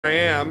I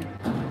am.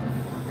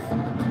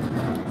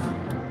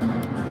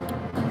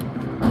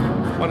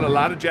 Won a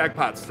lot of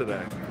jackpots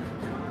today.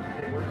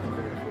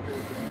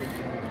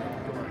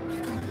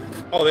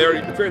 Oh, they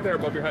already, it's right there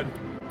above your head.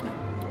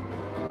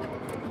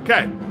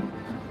 Okay.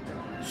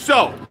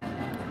 So,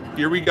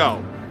 here we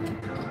go.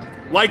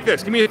 Like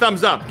this. Give me a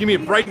thumbs up. Give me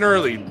it bright and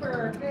early.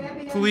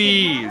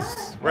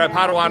 Please. We're at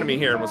Potawatomi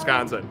here in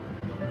Wisconsin.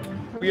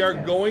 We are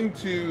going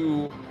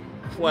to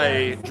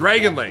play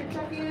Dragon Link.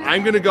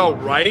 I'm going to go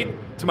right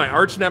to my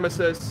arch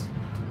nemesis,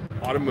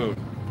 Autumn Moon.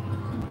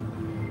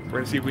 We're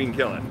going to see if we can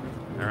kill it.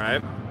 All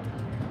right?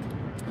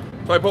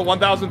 So I put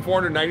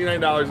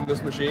 $1,499 in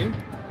this machine.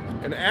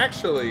 And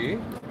actually,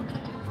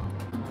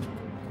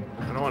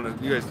 I don't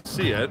want you guys to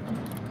see it,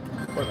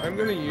 but I'm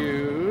going to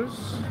use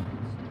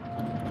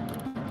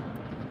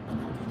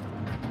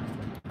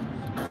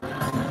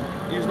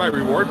my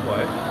reward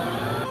play.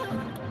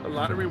 A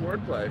lot of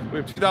reward play. We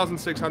have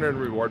 2,600 in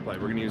reward play.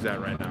 We're going to use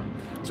that right now.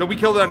 So we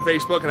killed it on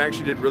Facebook and I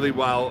actually did really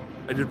well.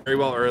 I did very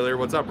well earlier.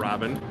 What's up,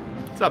 Robin?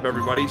 What's up,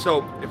 everybody?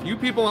 So if you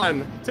people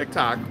on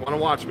TikTok want to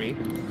watch me,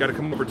 you got to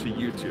come over to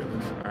YouTube.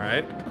 All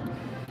right?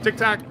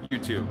 TikTok,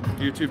 YouTube.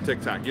 YouTube,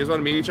 TikTok. You guys want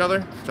to meet each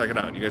other? Check it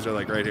out. You guys are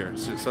like right here.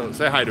 So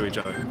say hi to each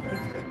other.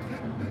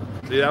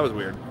 See, that was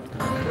weird.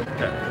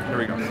 Okay, here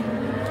we go.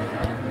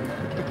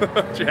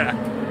 Jack.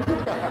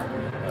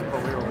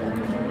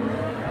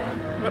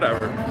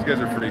 Whatever. These guys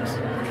are freaks.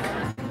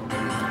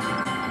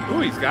 Ooh,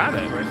 he's got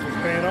it. Bracelet's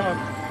paying off.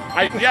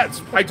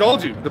 I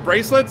told you. The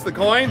bracelets, the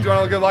coins. Do you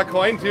want a good luck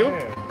coin too?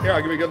 Yeah. Here,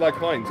 I'll give you a good luck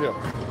coin too.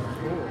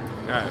 Cool.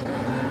 All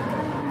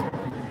right.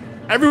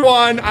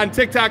 Everyone on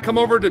TikTok, come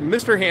over to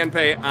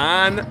mrhandpay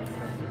on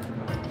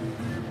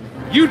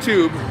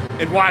YouTube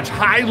and watch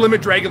High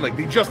Limit Dragon Link.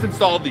 They just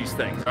installed these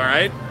things, all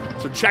right?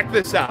 So check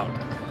this out.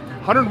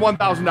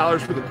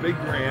 $101,000 for the big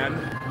grand.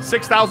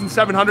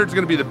 $6,700 is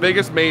going to be the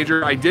biggest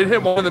major. I did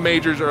hit one of the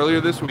majors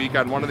earlier this week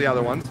on one of the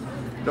other ones.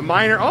 The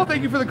minor, oh,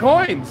 thank you for the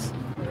coins.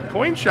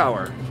 Coin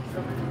shower.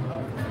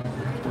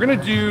 We're going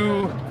to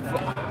do,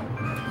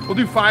 we'll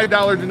do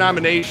 $5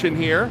 denomination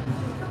here.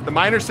 The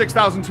minor,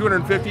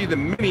 6,250. The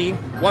mini,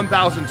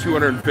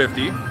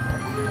 1,250.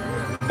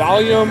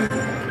 Volume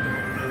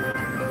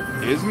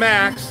is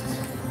maxed.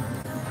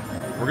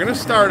 We're going to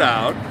start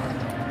out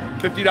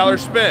 $50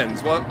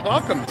 spins. Well,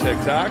 welcome,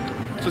 TikTok.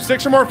 So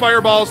 6 or more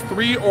fireballs,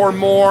 3 or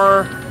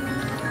more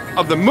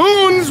of the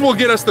moons will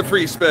get us the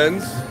free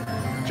spins.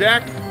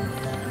 Jack,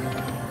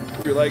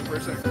 your leg for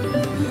a second.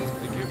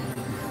 Thank you.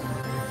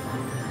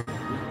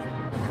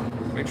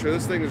 Make sure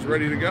this thing is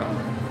ready to go.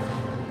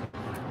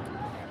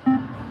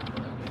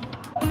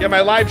 Yeah,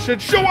 my live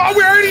should show. Oh,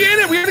 we're already in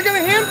it. We already got a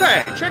hand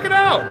pay. Check it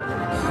out.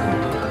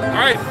 All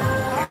right.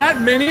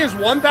 That mini is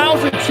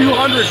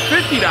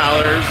 $1,250.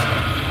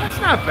 That's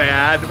not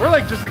bad. We're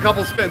like just a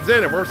couple spins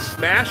in and we're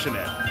smashing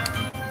it.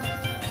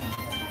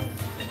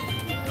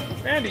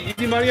 Andy,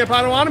 easy money at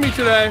Potawatomi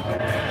today.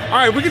 All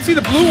right, we can see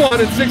the blue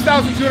one at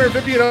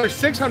 $6,250, another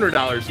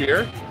 $600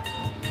 here.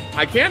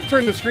 I can't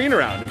turn the screen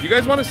around. If you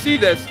guys want to see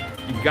this,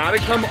 you got to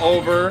come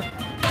over to,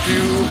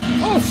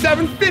 oh,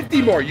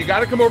 $750 more. You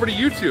got to come over to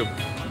YouTube.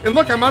 And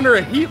look, I'm under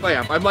a heat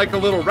lamp. I'm like a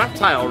little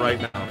reptile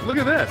right now. Look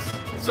at this.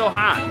 It's so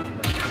hot.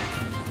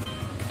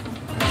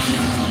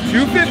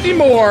 $250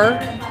 more.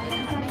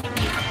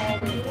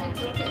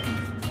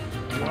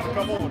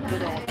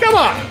 Come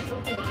on.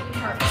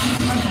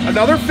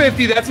 Another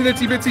 50. That's an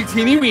itsy bitsy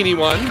teeny weeny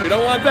one. We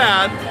don't want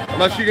that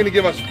unless you're going to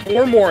give us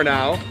 4 more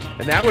now.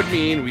 And that would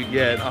mean we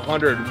get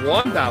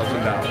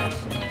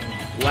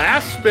 $101,000.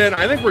 Last spin.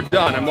 I think we're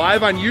done. I'm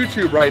live on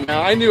YouTube right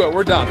now. I knew it.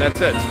 We're done. That's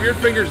it. Spirit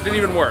fingers didn't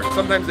even work.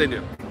 Sometimes they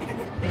do.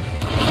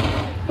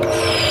 All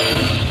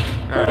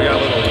right, we got a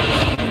little.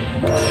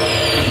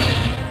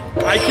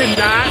 I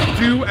cannot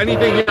do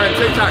anything here on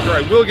TikTok or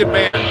I will get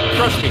banned.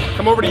 Trust me.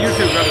 Come over to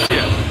YouTube and see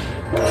it.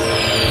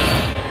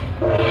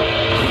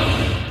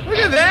 Look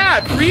at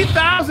that.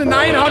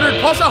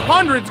 3,900 plus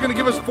 100 is going to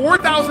give us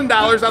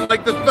 $4,000 on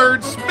like the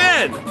 3rd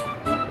spin.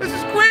 This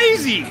is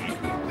crazy.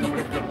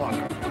 Good luck.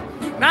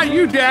 Not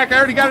you, Jack. I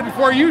already got it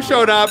before you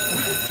showed up.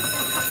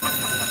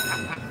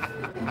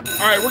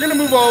 All right, we're going to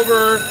move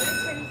over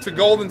to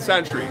Golden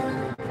Century.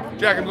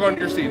 Jack, I'm going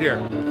to your seat here.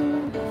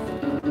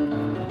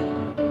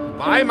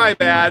 My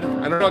bad.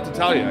 I don't know what to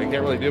tell you. I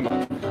can't really do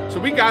much. So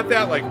we got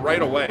that like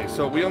right away.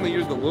 So we only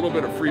used a little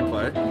bit of free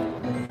play.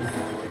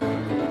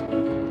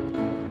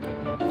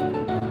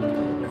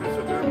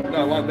 No,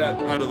 I want that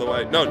out of the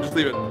way. No, just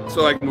leave it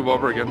so I can move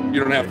over again.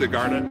 You don't have to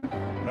guard it.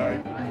 All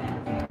right.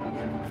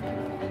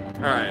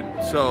 All right,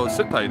 so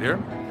sit tight here.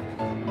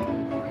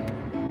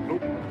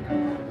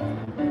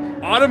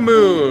 Autumn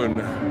Moon.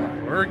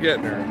 We're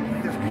getting her.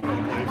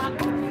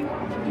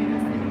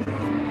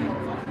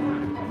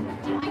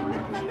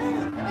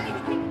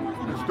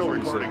 It's still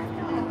recording.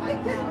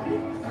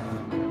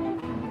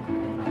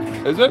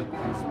 Is it?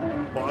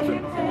 Pause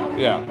it.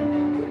 Yeah.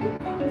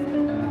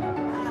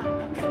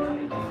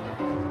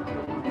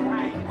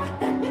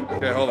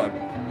 Okay, hold on.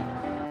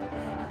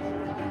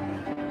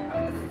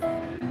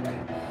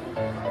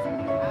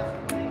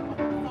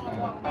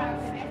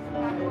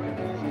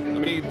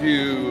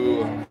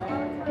 do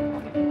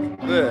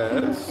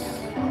this.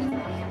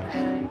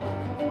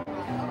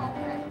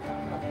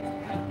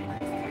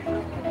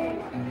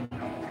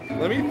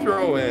 Let me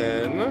throw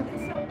in.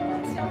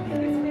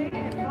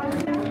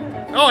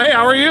 Oh, hey,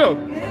 how are you?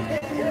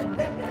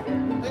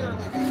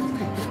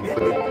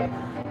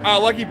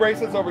 Lucky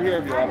bracelets over here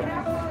if you want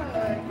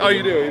them. Oh,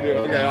 you do, you do.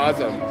 Okay,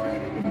 awesome.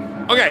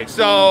 Okay,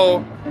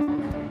 so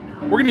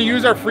we're gonna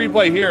use our free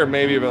play here,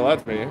 maybe if it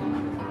lets me.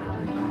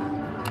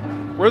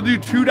 We'll do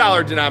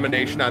 $2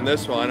 denomination on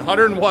this one.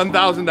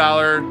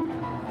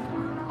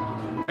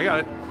 $101,000. I got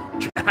it.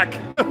 Jack.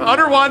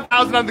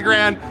 101,000 on the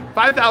grand,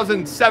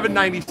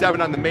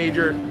 5,797 on the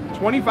major,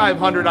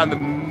 2,500 on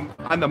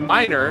the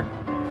minor,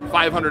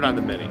 500 on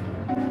the mini.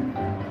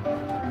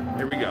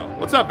 Here we go.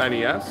 What's up,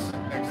 NES?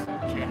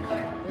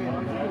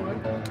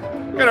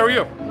 Good. How are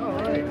you?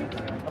 All right.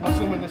 I'm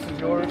assuming this is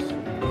yours.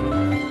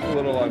 A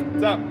little one.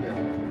 What's up?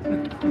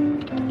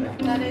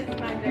 That is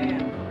my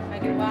jam. I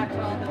do watch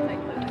all the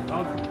things.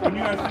 When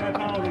you guys had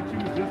how that you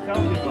was just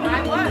telling me about.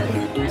 I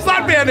was.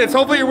 Slot Bandits.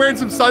 Hopefully you're wearing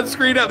some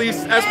sunscreen, at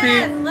least Yes,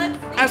 let's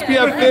see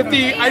SPF 50.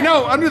 it. I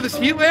know, under this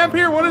heat lamp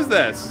here, what is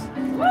this?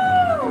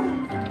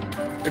 Woo!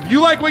 If you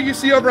like what you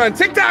see over on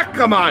TikTok,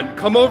 come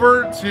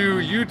over to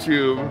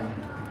YouTube.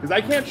 Because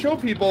I can't show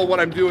people what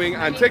I'm doing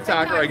on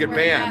TikTok or I get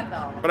banned.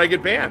 But I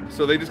get banned,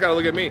 so they just gotta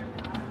look at me.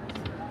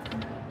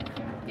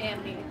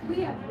 And me.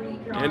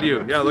 And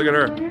you. Yeah, look at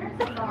her.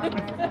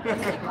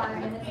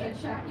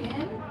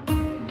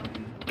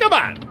 Come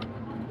on.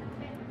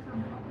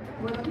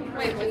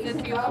 Wait, was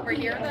this you over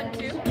here then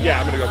too? Yeah,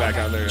 I'm gonna go back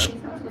on there.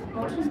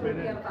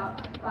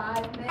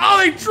 Oh,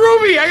 they drew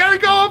me! I gotta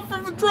go up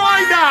from the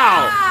drawing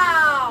now!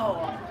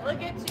 Wow!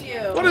 Look at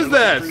you. What is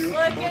this?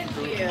 Look at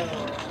you.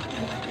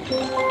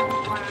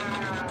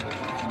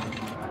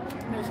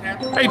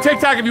 Hey,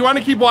 TikTok, if you want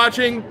to keep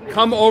watching,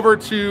 come over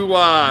to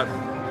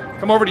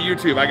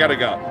YouTube. I gotta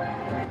go.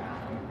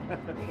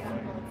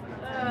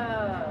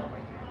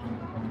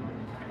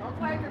 Don't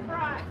play your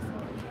fries.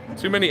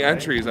 Too many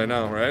entries, I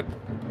know, right?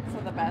 So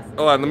the best.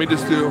 Hold on, let me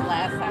just do.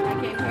 Last time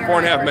I came here.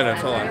 4.5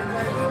 minutes, hold on.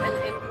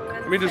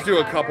 Let me just do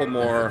a couple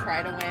more.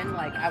 Try to win.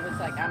 Like I was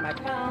like on my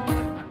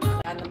phone,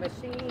 on the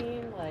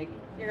machine. Like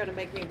you're gonna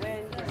make me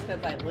win just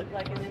because I look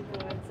like an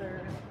influencer.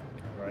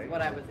 Right.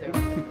 What I was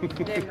doing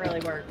didn't really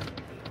work.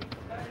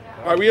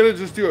 All right, we gotta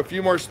just do a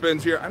few more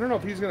spins here. I don't know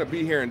if he's gonna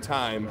be here in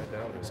time,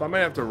 so I might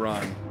have to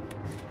run.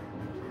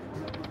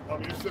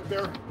 Want me to sit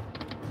there?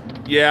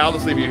 Yeah, I'll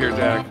just leave you here,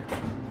 Jack.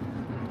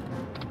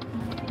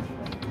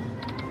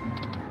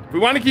 If we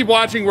want to keep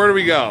watching, where do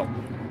we go?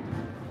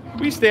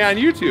 We stay on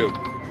YouTube.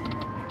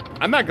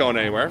 I'm not going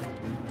anywhere.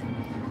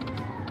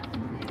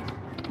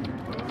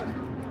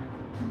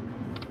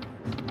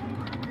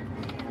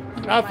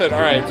 Nothing. All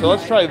right, so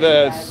let's try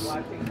this.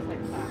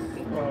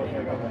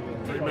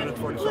 3 minutes,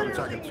 47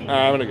 seconds. All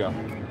right, I'm gonna go.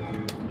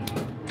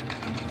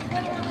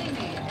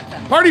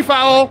 Party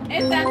foul.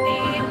 It's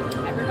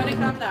empty. Everybody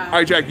calm down. All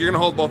right, Jack, you're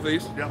gonna hold both of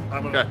these. Yep,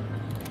 I'm gonna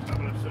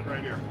sit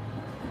right here.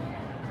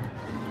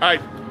 All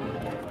right.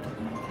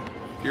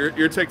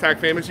 You're TikTok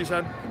famous, you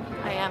said?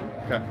 I am.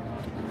 Okay.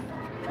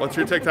 What's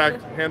your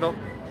TikTok handle?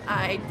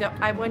 I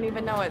wouldn't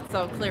even know it,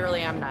 so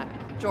clearly I'm not.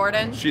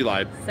 Jordan. She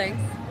lied. Thanks.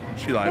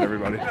 She lied,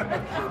 everybody. All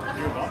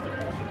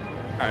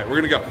right, we're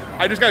gonna go.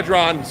 I just got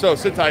drawn, so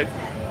sit tight.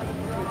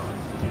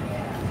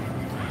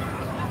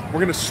 We're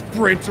gonna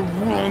sprint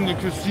around the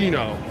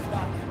casino.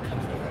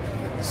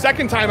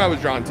 Second time I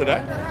was drawn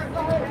today.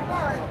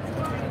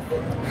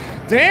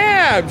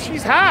 Damn,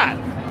 she's hot.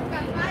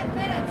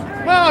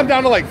 Well, I'm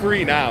down to like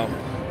 3 now.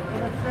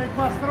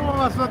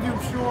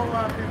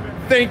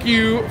 Thank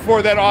you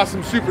for that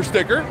awesome super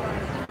sticker.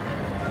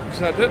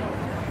 Sent it.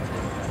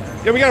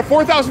 Yeah, we got a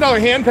 $4,000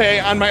 hand pay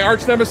on my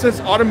arch nemesis,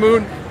 Autumn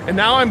Moon, and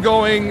now I'm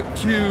going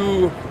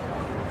to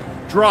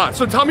draw.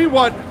 So tell me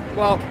what,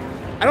 well,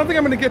 I don't think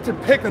I'm gonna get to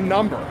pick a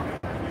number.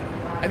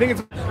 I think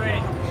it's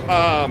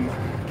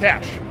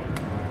cash.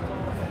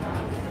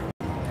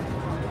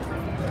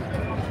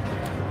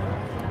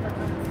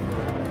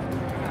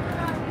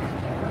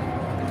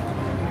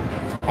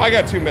 I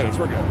got 2 minutes,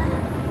 we're good.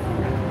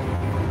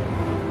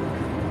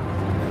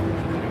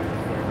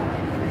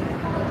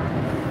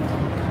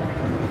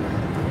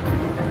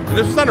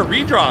 This was on a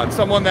redraw on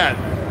someone that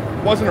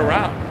wasn't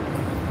around.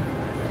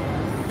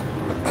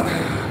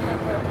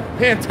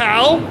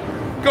 Pantel,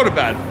 go to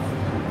bed.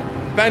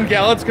 Ben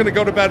Gallett's gonna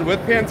go to bed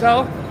with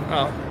Pantel?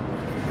 Oh,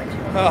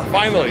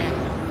 finally.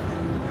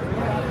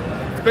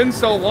 It's been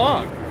so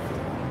long.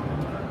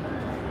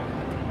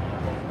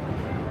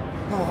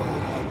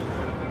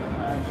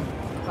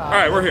 All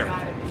right, we're here.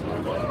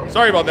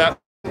 Sorry about that.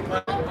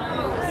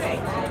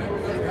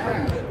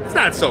 It's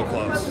not so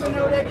close. You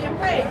over there getting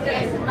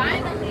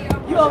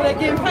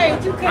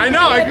paid? You I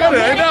know, I got it,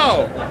 I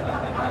know.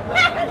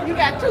 You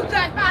got 2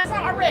 jackpots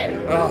already.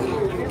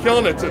 Oh,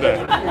 killing it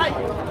today.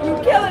 You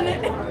killing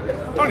it.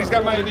 Tony's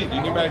got my ID. Do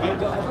you need my ID?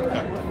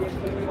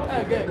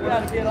 Oh, good.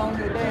 Gotta get on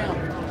your damn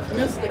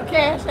Mr.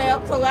 Cash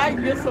App so I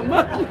can get some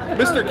money.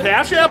 Mr.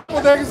 Cash App?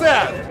 What the heck is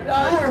that?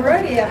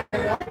 Already.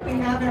 we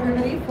have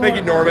everybody. Thank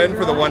you, Norman,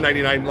 for the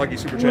 $1.99 lucky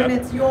super chat. When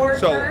it's your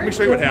So turn, let me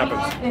show you what you'll come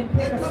happens. up and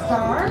pick a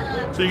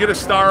star. So you get a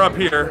star up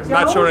here,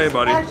 not showing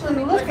anybody. Don't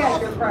actually look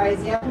at your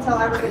prize yet until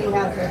everybody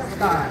has their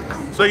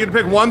stars. So you get to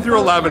pick 1 through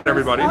 11,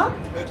 everybody. Up,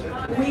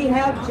 we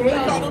have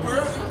James.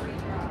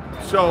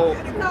 So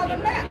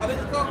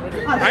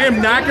I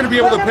am not going to be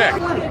able to pick.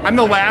 I'm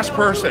the last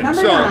person,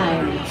 Number so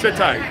 9. sit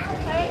tight.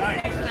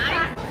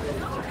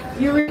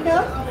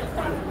 Eureka.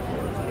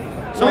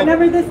 So What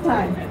number this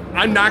time?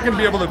 I'm not going to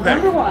be able to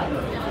Number pick.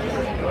 1.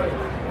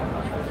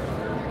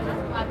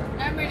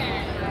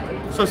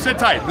 So sit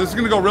tight. This is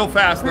going to go real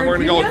fast, and then we're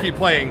going to go keep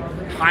playing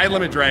High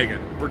Limit Dragon.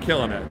 We're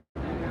killing it.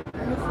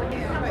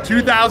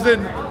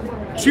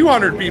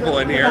 2,200 people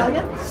in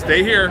here.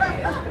 Stay here.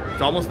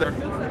 It's almost there.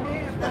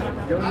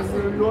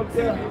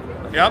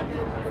 Yep.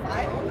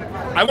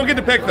 I won't get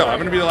to pick though. I'm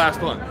gonna be the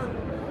last one.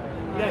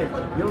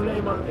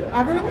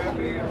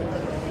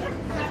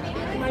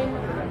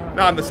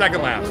 No, I'm the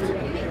second last.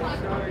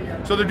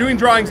 So they're doing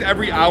drawings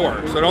every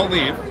hour, so don't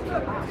leave.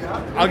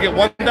 I'll get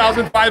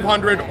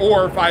 1,500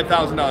 or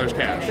 $5,000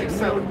 cash.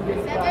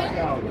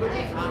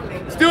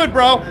 Let's do it,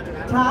 bro.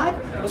 Todd.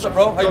 What's up,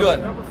 bro? How you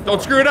doing?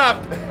 Don't screw it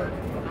up.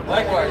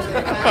 Likewise.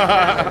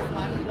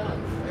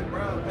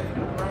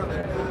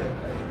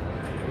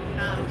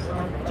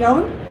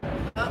 Joan.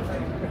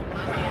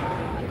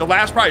 The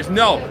last prize?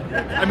 No.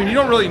 I mean, you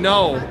don't really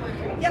know.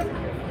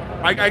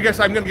 I guess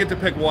I'm gonna get to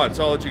pick one,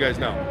 so I'll let you guys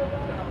know.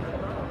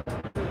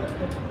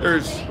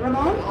 There's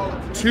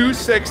Ramon. 2,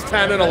 6,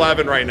 10, and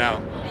 11 right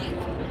now.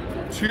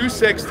 2,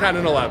 6, 10,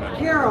 and 11.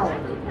 Carol.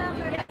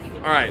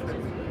 All right.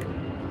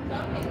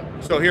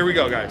 So here we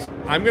go, guys.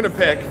 I'm gonna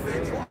pick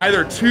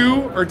either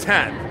 2 or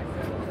 10.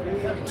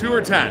 2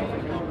 or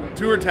 10.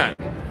 2 or 10.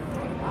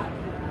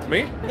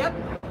 Me?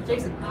 Yep.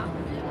 Jason.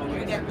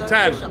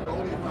 10.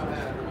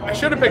 I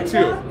should have picked 2.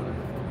 All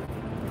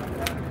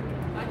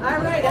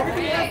right,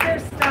 everybody has their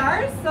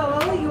stars,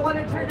 so you want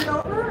to turn it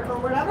over or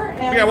whatever?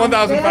 And We got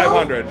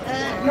 1,500.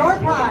 Your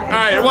prize. All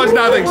right, it was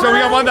nothing, so we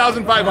got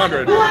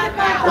 1,500. We're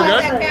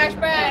good? Cash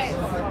prize.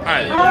 All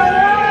right. All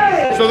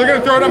right. So they're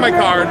gonna throw it on my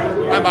card.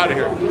 I'm out of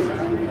here.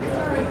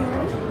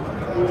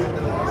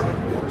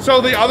 So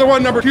the other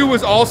one, number 2,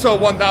 was also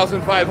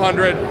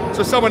 1,500.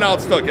 So someone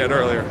else took it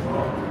earlier.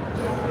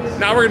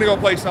 Now we're gonna go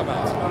play something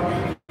else.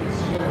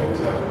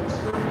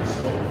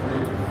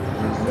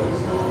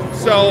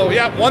 So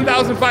yeah,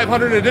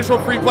 1,500 in additional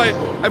free play.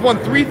 I've won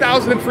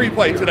 3,000 in free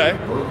play today.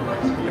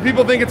 If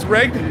people think it's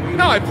rigged,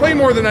 no, I play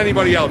more than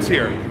anybody else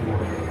here.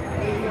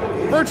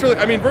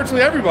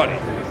 Virtually everybody.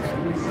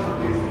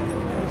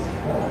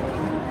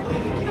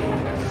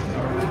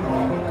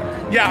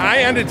 Yeah, I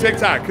ended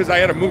TikTok because I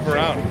had to move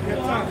around.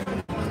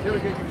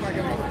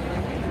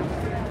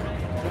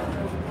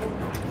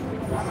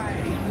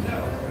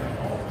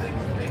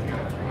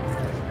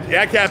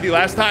 Yeah, Kathy,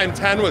 last time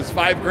 10 was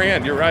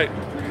 $5,000. You're right.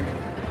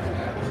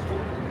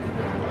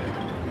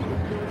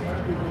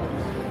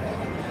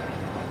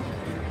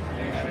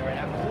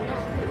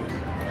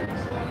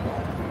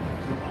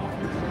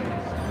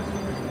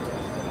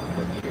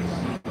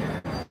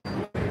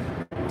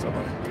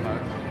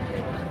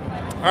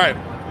 All right,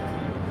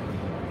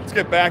 let's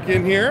get back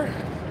in here.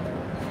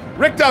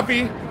 Rick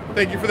Duffy,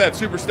 thank you for that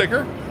super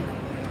sticker.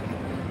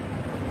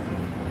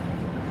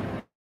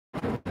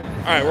 All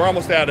right, we're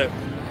almost at it.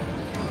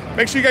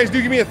 Make sure you guys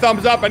do give me a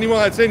thumbs up, anyone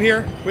that's in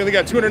here. We only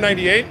got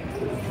 298.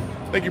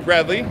 Thank you,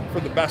 Bradley, for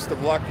the best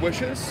of luck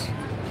wishes.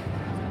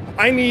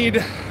 I need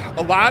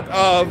a lot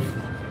of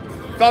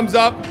thumbs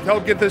up to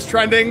help get this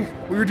trending.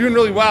 We were doing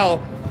really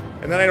well,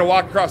 and then I had to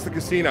walk across the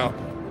casino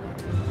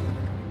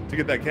to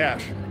get that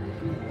cash.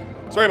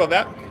 Sorry about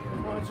that.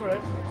 No, that's all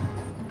right.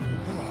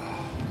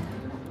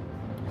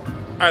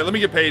 All right, let me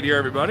get paid here,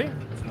 everybody.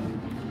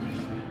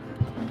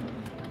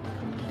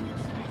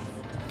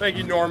 Thank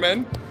you,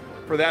 Norman,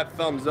 for that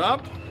thumbs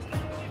up.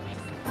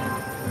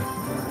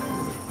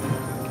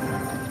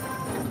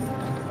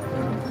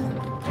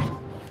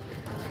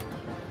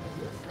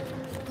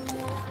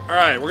 All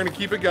right, we're gonna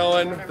keep it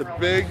going. The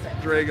big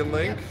Dragon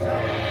Link. Something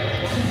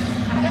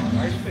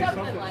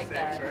like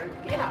that.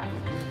 Yeah.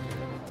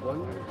 1,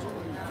 2,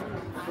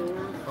 3,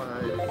 4,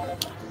 5,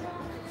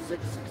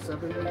 6,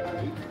 7, 8, 9,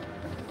 10,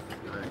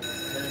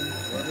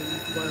 11,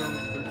 12,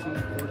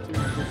 13, 14,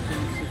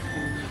 15,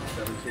 16,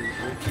 17,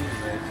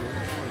 18, 19,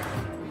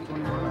 20,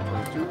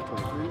 21, 22,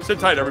 23. Sit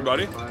tight,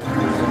 everybody. 5, 6,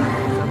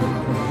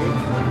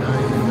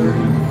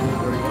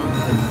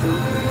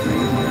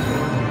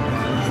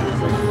 7,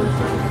 8, 9,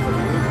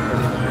 30, 31,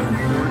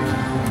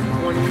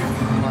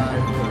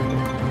 32,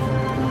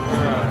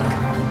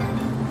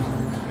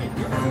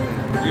 33,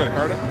 You got a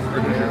card?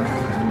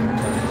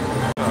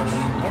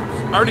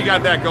 I already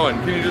got that going.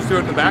 Can you just do it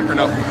in the back or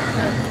no?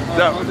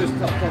 I'll just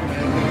tell them.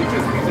 It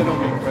just means I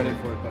don't get credit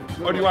for it. But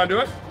Oh, do you want to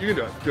do it? You can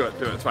do it. Do it.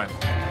 Do it. It's fine.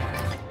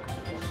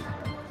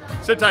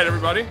 Sit tight,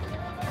 everybody.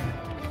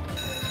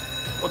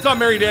 What's up,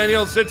 Mary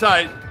Daniels? Sit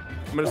tight.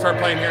 I'm going to start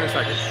playing here in a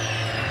second.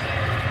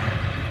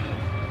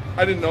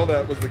 I didn't know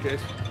that was the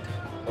case.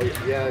 oh,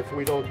 yeah, if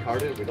we don't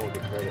card it, we don't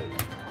get credit.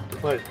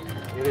 But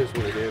it is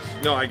what it is.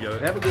 No, I get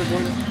it. Have a good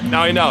one.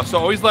 Now I know. So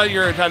always let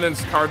your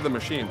attendants card the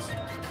machines.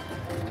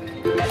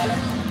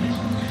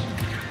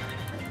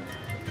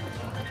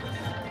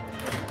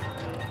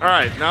 All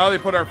right, now they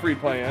put our free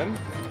play in.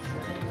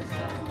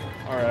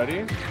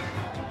 Alrighty.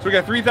 So we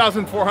got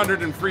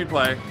 3,400 in free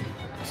play.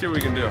 Let's see what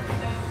we can do.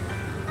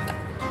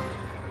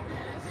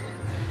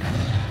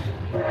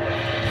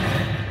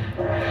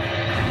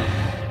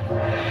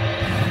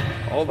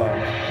 Hold on.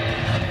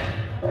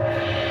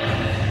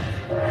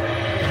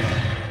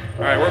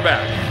 All right, we're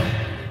back.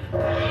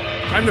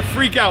 Time to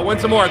freak out. Win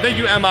some more. Thank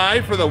you,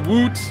 MI, for the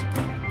woot,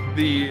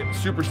 the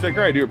super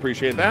sticker. I do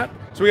appreciate that.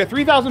 So we got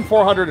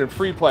 3,400 in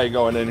free play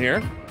going in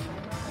here.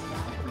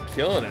 We're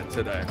killing it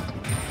today.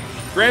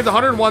 Grand's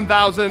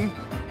 101,000.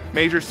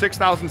 Major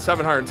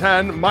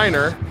 6,710.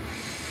 Minor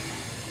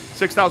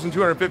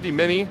 6,250.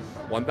 Mini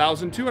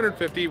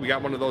 1,250. We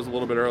got one of those a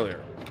little bit earlier.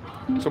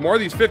 So more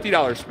of these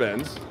 $50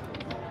 spins.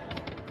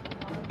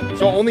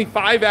 So only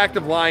 5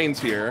 active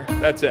lines here.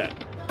 That's it.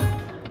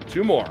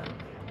 2 more.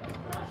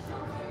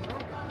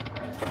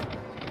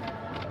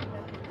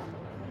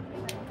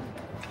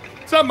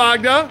 What's up,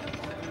 Magda?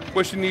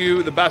 Wishing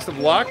you the best of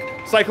luck.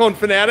 Cyclone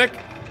Fanatic,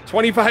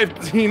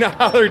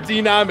 $25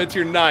 denom. It's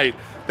your night.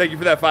 Thank you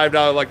for that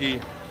 $5 lucky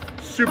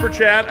super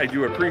chat. I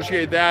do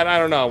appreciate that. I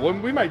don't know.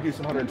 We might do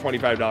some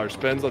 $125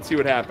 spins. Let's see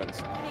what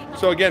happens.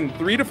 So again,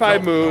 3 to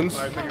 5 moons.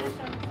 I think it was.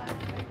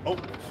 Oh,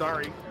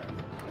 sorry.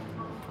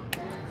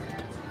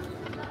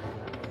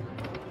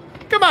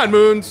 Come on,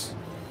 moons.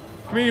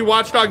 Community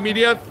Watchdog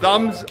Media,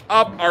 thumbs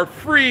up are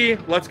free.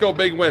 Let's go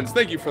big wins.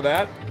 Thank you for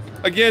that.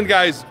 Again,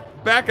 guys,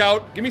 back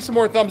out. Give me some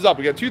more thumbs up.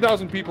 We got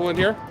 2,000 people in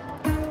here.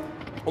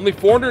 Only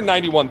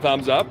 491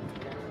 thumbs up.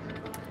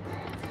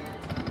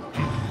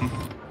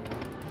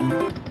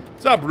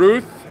 What's up,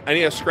 Ruth? I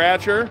need a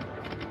scratcher.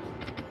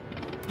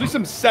 Do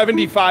some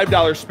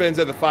 $75 spins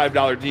at the $5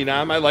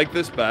 denom. I like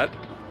this bet.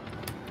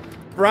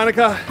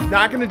 Veronica,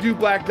 not going to do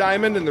Black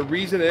Diamond, and the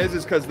reason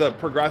is because the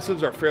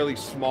progressives are fairly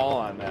small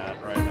on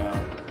that right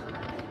now.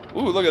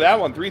 Ooh, look at that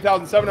one,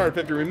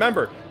 3,750.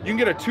 Remember, you can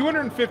get a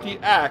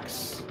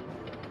 250X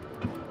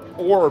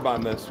orb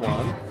on this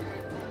one.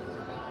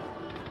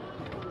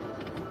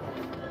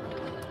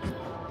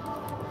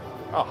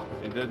 Oh,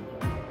 he did.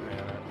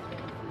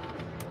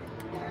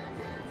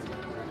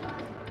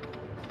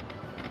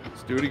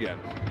 Let's do it again.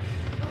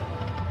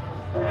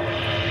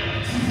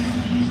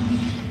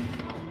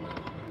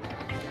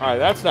 All right,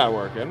 that's not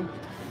working.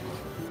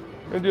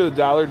 I'm gonna do the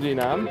dollar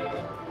denom.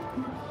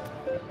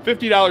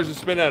 $50 to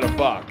spin at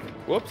 $1.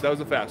 Whoops, that was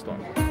a fast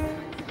one.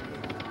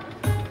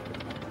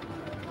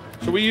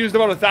 So we used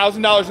about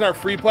 $1,000 in our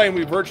free play, and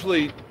we've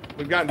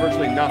gotten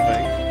virtually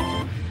nothing.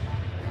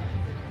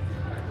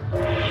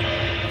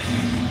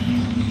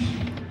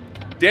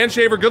 Dan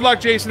Shaver, good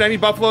luck, Jason. Any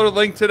Buffalo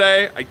link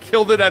today? I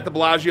killed it at the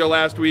Bellagio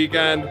last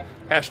weekend.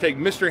 Hashtag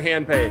Mr.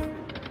 Handpay.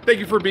 Thank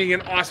you for being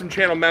an awesome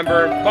channel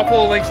member.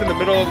 Buffalo links in the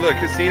middle of the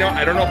casino.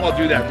 I don't know if I'll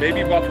do that.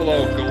 Maybe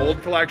Buffalo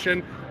Gold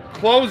collection.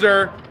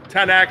 Closer,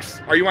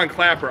 10X. Are you on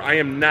Clapper? I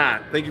am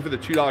not. Thank you for the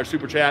 $2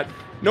 super chat.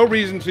 No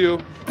reason to.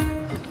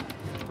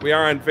 We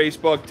are on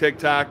Facebook,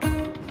 TikTok,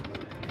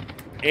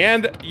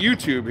 and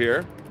YouTube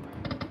here.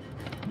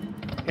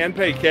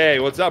 Handpay K,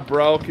 what's up,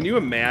 bro? Can you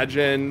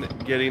imagine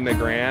getting the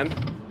grand?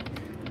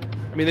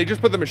 I mean, they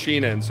just put the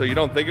machine in, so you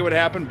don't think it would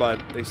happen,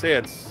 but they say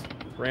it's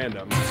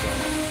random.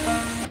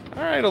 So.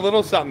 All right, a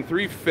little something.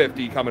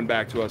 350 coming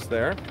back to us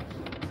there.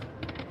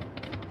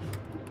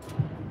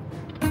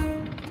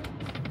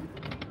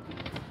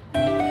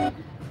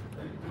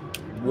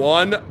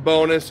 One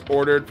bonus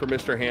ordered for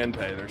Mr.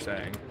 Handpay, they're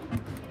saying.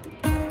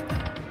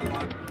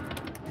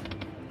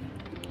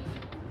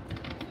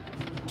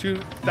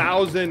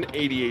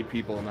 $2,088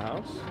 people in the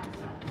house.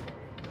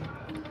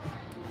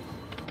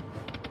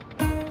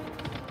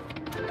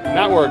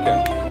 Not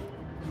working.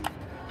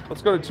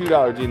 Let's go to $2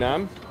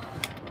 denom.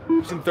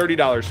 Some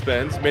 $30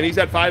 spins. Minis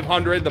at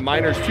 500. The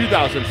minors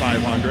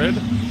 2,500.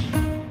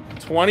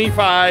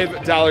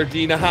 $25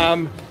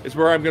 denom is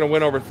where I'm going to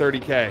win over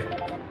 30K.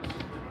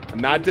 I'm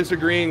not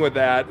disagreeing with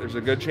that. There's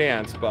a good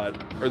chance,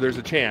 or there's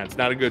a chance,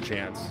 not a good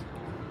chance.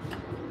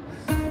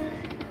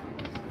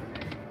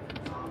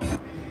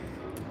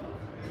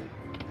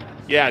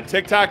 Yeah,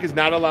 TikTok is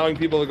not allowing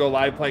people to go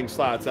live playing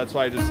slots. That's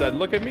why I just said,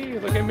 look at me,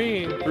 look at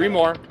me. 3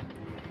 more.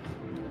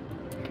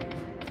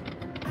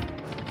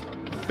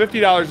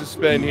 $50 to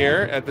spin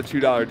here at the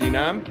 $2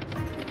 denom.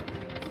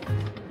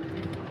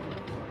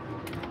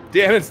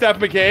 Dan and Steph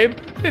McCabe,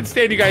 didn't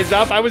stand you guys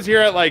up. I was here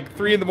at like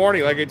 3 in the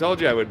morning, like I told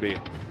you I would be.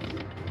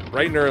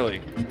 Bright and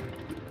early.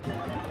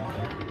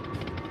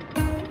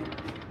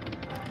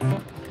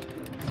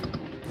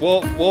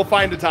 We'll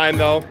find a time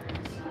though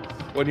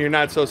when you're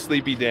not so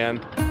sleepy,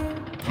 Dan.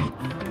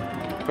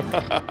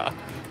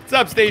 What's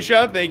up,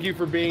 Stacia? Thank you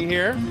for being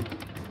here.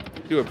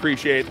 Do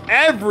appreciate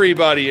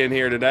everybody in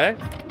here today.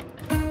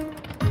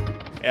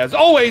 As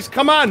always,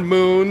 come on,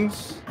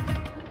 moons.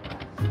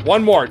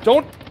 One more.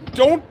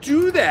 Don't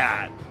do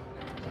that.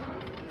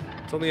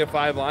 It's only a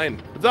 5 line.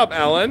 What's up,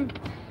 Ellen?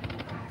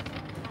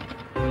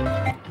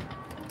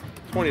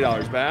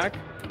 $20 back.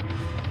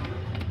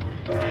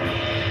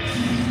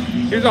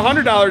 Here's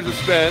 $100 to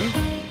spin.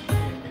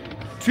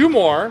 2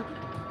 more.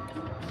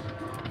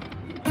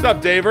 What's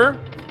up, Daver?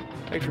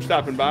 Thanks for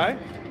stopping by.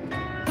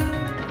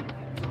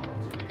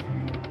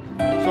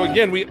 So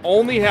again, we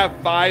only have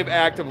 5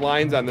 active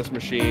lines on this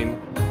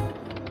machine.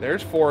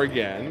 There's 4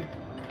 again.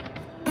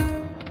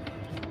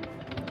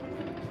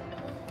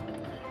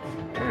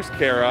 There's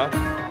Kara.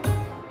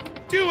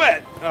 Do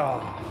it! Oh.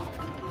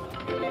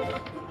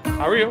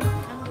 How are you?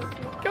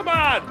 Come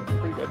on!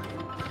 Pretty good.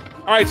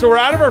 All right, so we're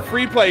out of our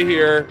free play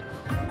here.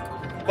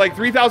 Like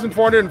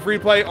 3,400 in free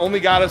play only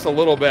got us a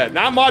little bit.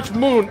 Not much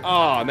moon.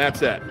 Oh, and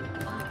that's it.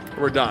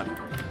 We're done.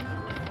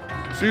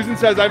 Susan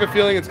says, I have a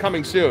feeling it's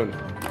coming soon.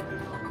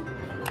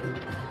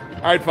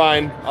 All right,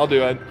 fine. I'll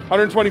do it.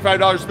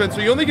 $125 spin. So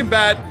you only can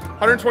bet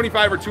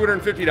 $125 or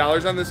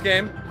 $250 on this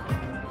game.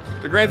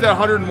 The grand's at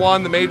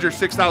 101. The major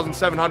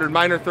 6,700.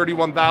 Minor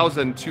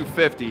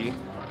 31,250.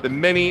 The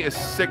mini is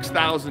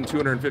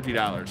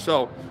 $6,250.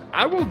 So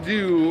I will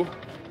do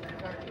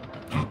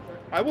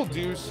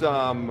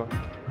some.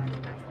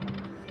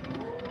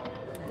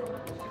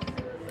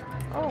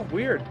 Oh,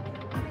 weird.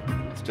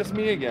 It's just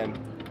me again.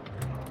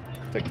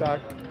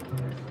 TikTok.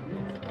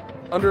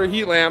 Under a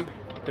heat lamp.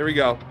 There we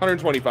go.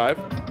 125.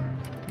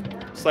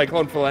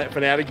 Cyclone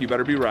Fanatic, you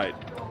better be right.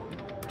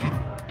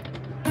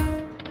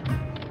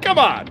 Come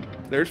on.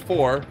 There's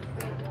 4.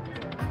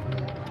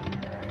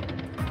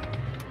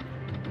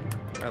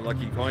 Got a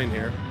lucky coin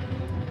here.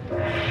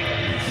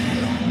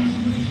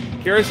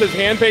 Kara says,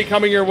 hand pay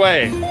coming your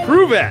way.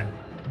 Prove it.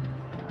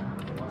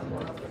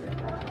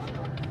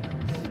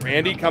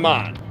 Randy, come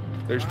on.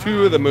 There's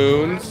 2 of the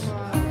moons.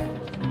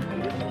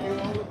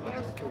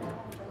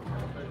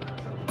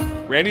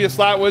 Randy the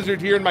Slot Wizard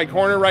here in my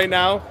corner right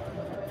now,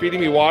 feeding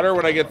me water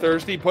when I get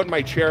thirsty, putting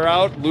my chair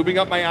out, lubing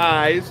up my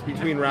eyes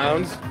between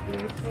rounds.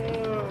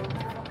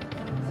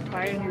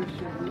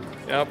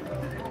 Yep.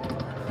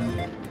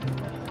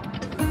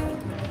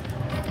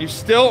 You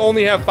still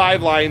only have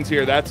 5 lines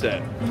here. That's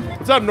it.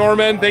 What's up,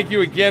 Norman? Thank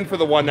you again for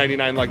the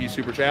 $1.99 lucky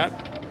super chat.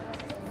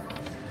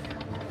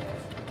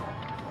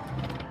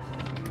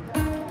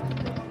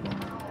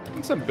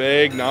 And some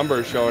big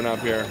numbers showing up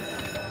here.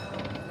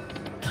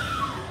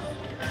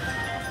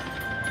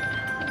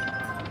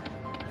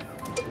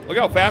 Look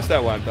how fast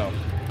that went, though.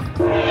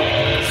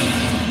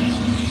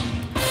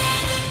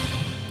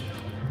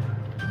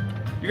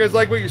 You guys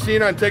like what you're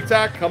seeing on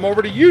TikTok? Come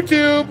over to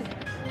YouTube.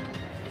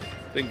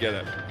 Didn't get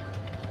it.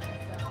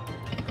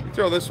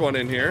 Throw this one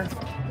in here.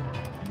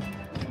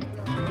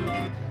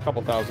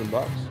 Couple $1,000.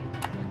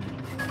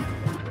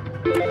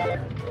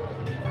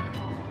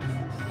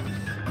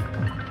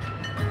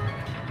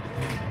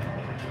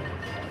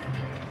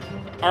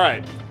 All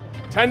right.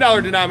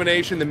 $10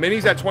 denomination. The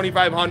mini's at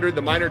 2,500.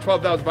 The minor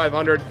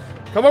 12,500.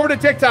 Come over to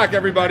TikTok,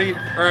 everybody.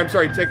 Or I'm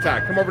sorry,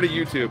 TikTok. Come over to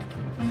YouTube.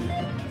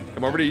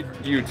 Come over to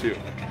YouTube.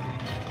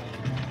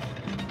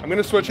 I'm going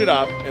to switch it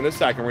up in a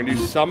second. We're going to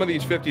do some of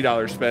these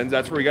 $50 spins.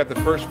 That's where we got the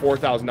first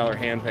 $4,000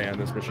 hand pay on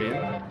this machine.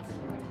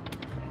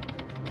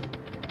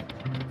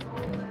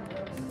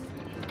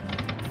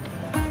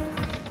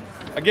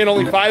 Again,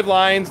 only 5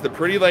 lines. The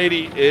pretty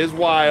lady is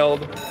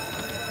wild.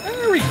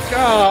 There we go.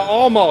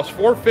 Almost.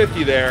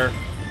 450 there.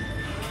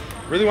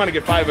 Really want to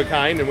get 5 of a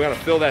kind, and we want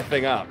to fill that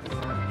thing up.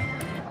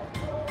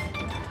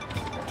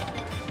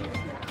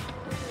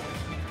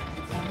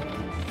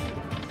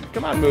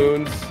 Come on,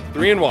 Moons.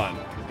 3 and 1.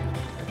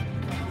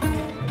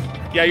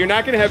 Yeah, you're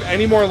not going to have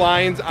any more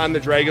lines on the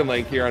Dragon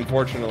Link here,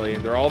 unfortunately.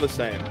 They're all the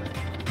same.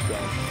 So.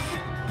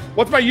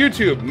 What's my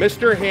YouTube?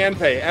 Mr.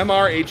 Handpay.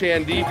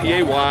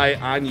 MrHandpay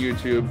on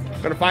YouTube.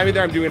 Going to find me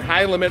there. I'm doing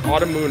high limit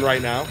autumn moon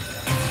right now.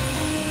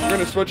 We're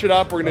going to switch it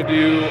up. We're going to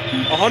do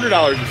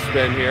 $100 a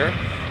spin here.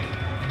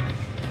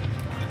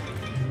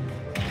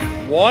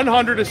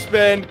 100 to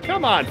spin.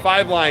 Come on,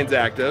 5 lines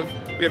active.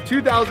 We have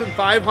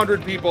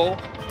 2,500 people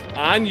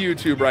on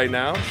YouTube right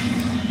now.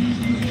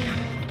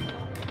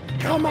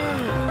 Come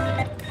on.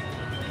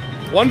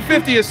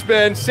 150 a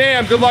spin.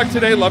 Sam, good luck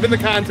today. Loving the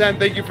content.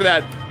 Thank you for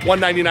that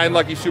 $1.99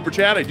 lucky super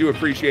chat. I do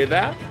appreciate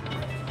that.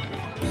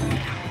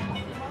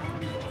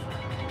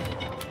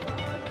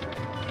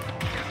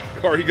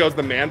 Corey goes,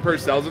 the man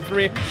purse sells it for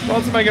me. Where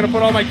else am I going to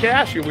put all my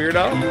cash, you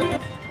weirdo?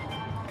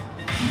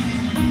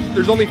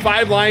 There's only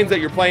 5 lines that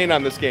you're playing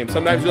on this game.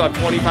 Sometimes you'll have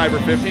 25 or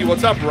 50.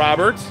 What's up,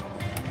 Roberts?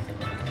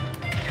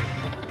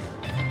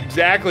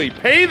 Exactly.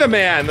 Pay the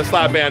man, the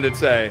Slot Bandits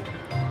say.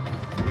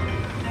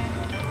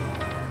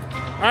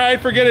 All right,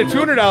 forget it.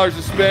 $200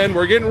 to spin.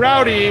 We're getting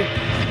rowdy.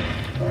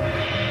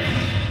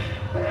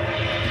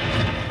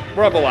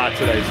 We're up a lot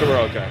today, so we're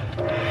okay.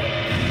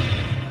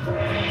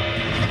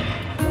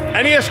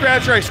 NES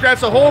Scratcher, I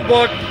scratched the whole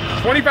book.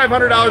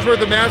 $2,500 worth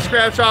of mass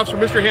scratch-offs from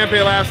Mr.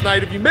 Handpay last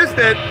night. If you missed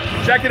it,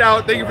 check it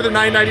out. Thank you for the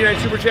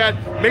 $9.99 super chat.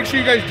 Make sure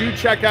you guys do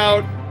check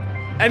out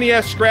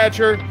NES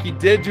Scratcher. He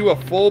did do a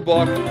full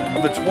book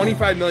of the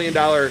 $25 million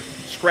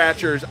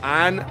scratchers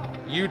on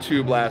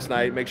YouTube last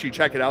night. Make sure you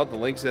check it out. The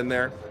link's in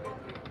there.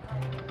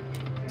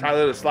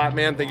 Tyler the Slot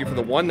Man, thank you for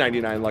the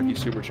 $1.99 lucky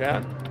super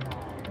chat.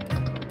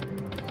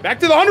 Back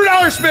to the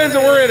 $100 spins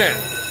and we're in it.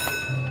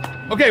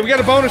 Okay, we got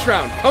a bonus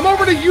round. Come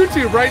over to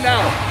YouTube right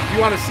now if you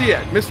want to see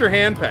it. Mr.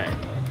 Handpay.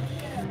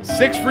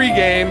 6 free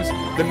games.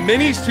 The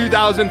minis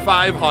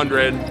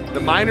 2,500. The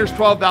minors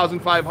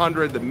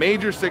 12,500. The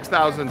majors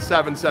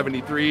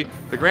 6,773.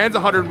 The grand's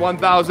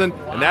 101,000.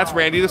 And that's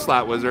Randy the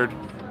Slot Wizard.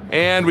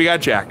 And we got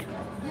Jack.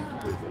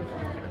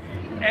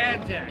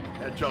 And Jack.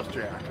 And just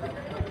Jack.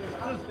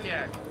 Just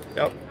Jack.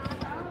 Yep.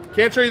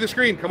 Can't show you the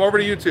screen. Come over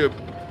to YouTube.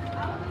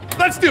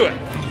 Let's do it.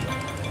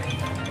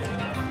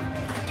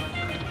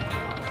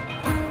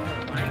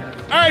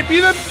 All right, be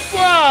the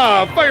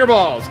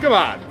fireballs. Come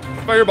on.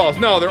 Fireballs.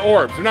 No, they're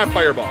orbs. They're not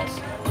fireballs.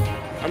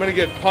 I'm going to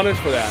get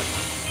punished for that.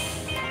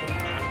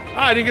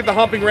 Ah, I didn't get the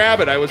humping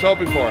rabbit. I was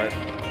hoping for it.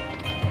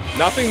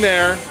 Nothing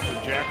there.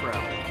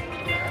 Jackrabbit.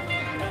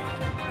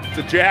 It's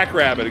a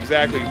jackrabbit,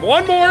 exactly.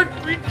 One more.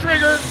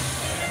 Trigger.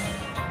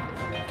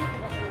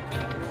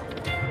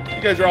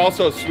 You guys are all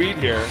so sweet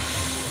here.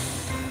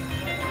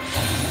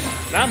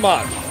 Not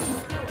much.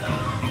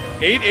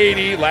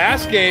 880.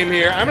 Last game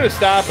here. I'm going to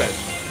stop it.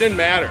 Didn't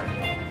matter.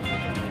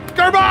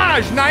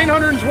 Garbage,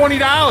 $920.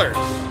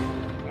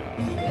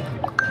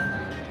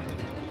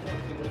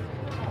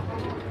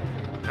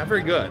 Not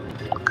very good.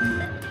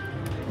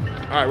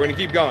 All right, we're gonna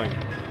keep going.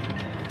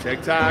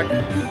 TikTok.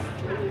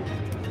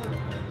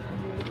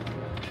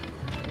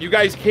 You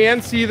guys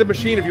can see the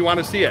machine if you want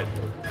to see it.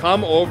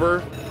 Come over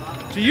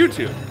to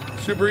YouTube.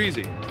 Super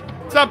easy.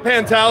 What's up,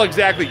 Pantel?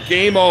 Exactly.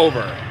 Game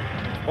over.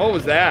 What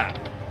was that?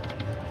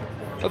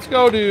 Let's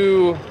go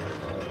to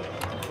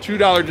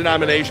 $2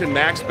 denomination,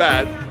 max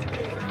bet.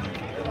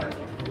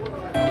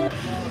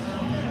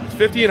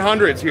 50 and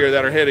hundreds here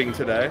that are hitting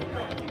today.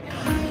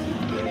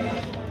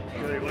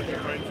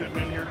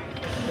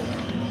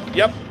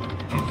 Yep.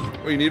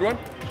 Oh, you need one?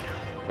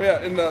 Oh yeah,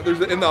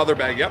 there's in the other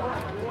bag. Yep.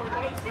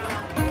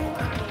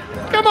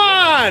 Come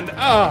on!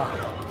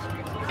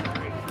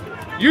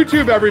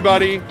 YouTube,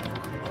 everybody.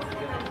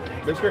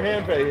 Mr.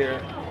 Handpay here.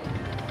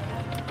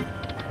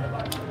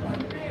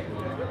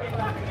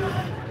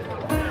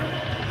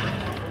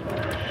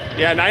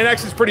 Yeah,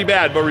 9X is pretty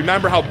bad, but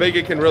remember how big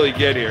it can really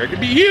get here. It can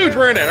be huge.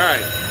 We're in it. All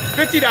right.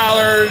 $50.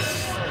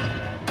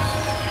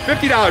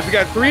 $50. We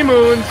got 3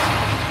 moons,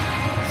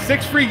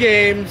 6 free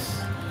games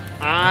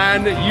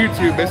on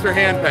YouTube, Mr.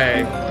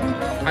 Handpay.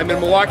 I'm in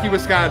Milwaukee,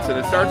 Wisconsin.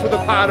 It starts with a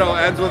Pato,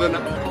 ends with an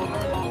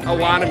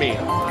Awanami.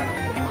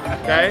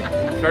 Okay?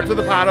 Starts with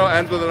a Pato,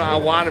 ends with an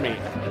Awanami.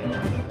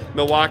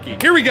 Milwaukee.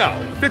 Here we go.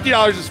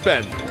 $50 to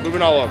spend.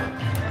 Moving all over.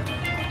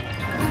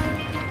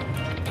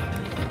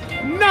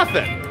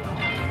 Nothing.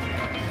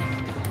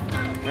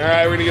 All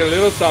right, we're gonna get a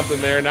little something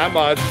there, not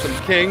much. Some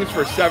kings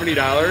for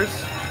 $70.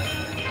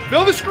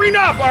 Fill the screen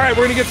up. All right,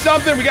 we're gonna get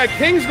something. We got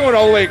kings going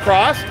all the way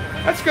across.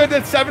 That's good.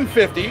 That's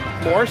 $750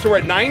 more. So we're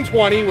at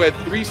 $920 with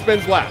 3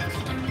 spins left.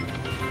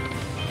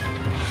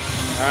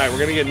 All right, we're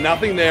gonna get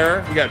nothing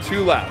there. We got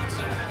 2 left.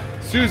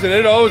 Susan,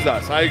 it owes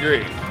us. I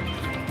agree.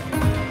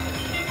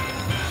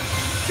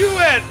 Do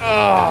it.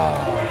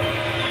 Oh,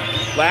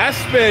 last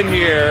spin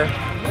here.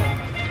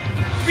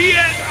 Be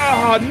it.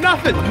 Oh,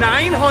 nothing.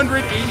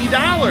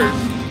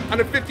 $980 on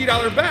a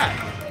 $50 bet.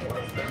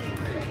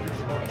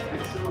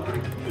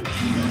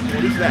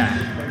 What is that?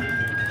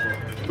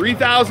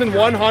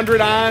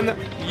 3,100 on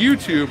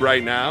YouTube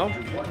right now.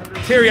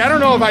 Terry, I don't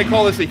know if I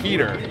call this a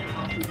heater.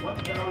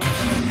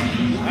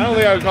 I don't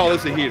think I would call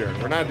this a heater.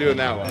 We're not doing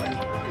that one.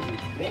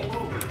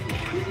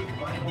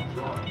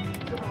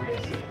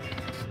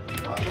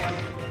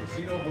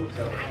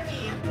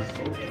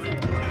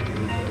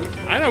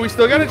 I know, we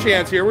still got a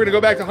chance here. We're going to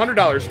go back to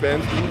 $100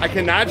 spins. I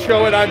cannot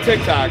show it on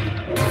TikTok.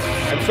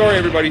 I'm sorry,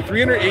 everybody.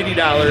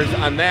 $380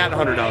 on that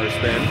 $100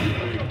 spin.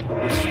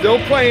 We're still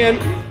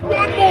playing.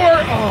 One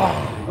more.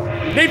 Oh.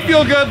 Nate,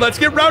 feel good. Let's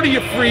get rowdy,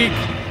 you freak.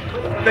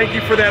 Thank you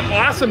for that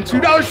awesome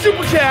 $2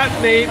 super chat,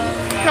 Nate.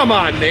 Come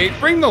on, Nate.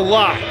 Bring the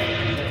luck.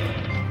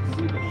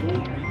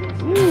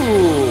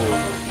 Ooh.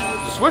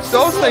 Switch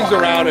those things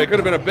around. It could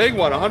have been a big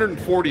one.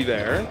 140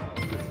 there.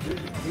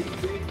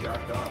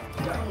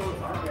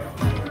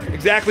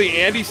 Exactly.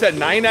 Andy said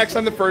 9X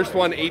on the first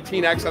one,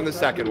 18X on the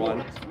second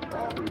one.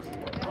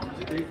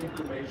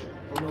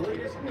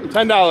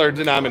 $10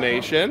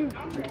 denomination.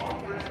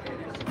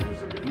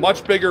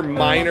 Much bigger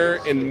minor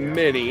and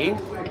mini.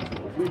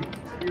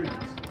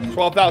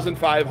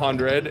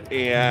 12,500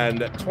 and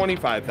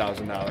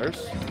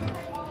 $25,000.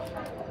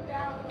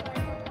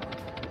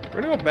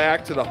 We're gonna go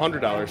back to the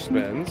 $100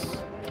 spins.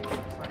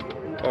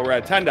 Oh, we're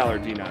at $10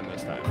 denom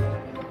this time.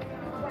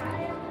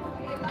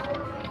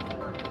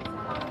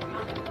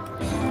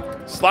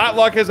 Slot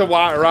luck has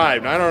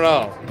arrived. I don't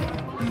know.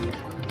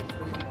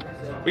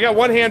 We got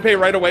one hand pay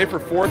right away for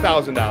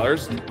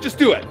 $4,000. Just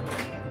do it.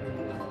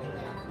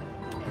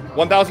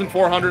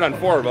 1,400 on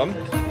 4 of them.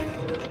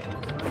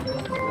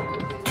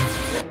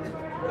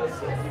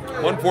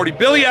 140.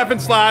 Billy Effin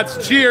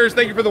Slots. Cheers.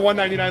 Thank you for the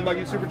 $1.99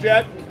 lucky super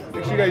chat.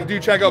 Make sure you guys do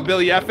check out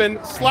Billy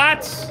Effin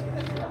Slots.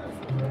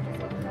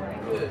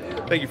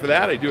 Thank you for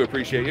that. I do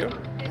appreciate you.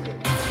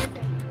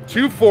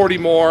 240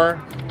 more.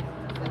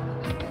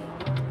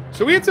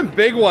 So we had some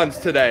big ones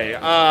today.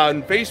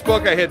 On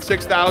Facebook, I hit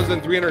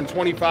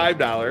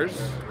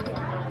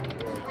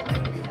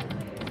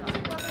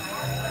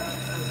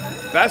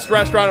 $6,325. Best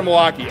restaurant in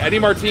Milwaukee, Eddie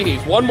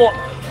Martini's. One more.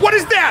 What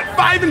is that?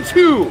 5 and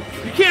 2.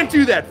 You can't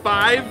do that.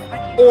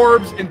 5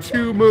 orbs and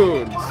 2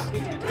 moons.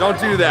 Don't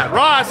do that.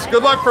 Ross,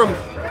 good luck from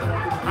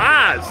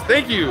Oz.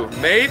 Thank you,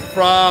 mate.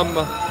 From,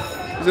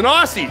 he's an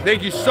Aussie.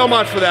 Thank you so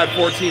much for that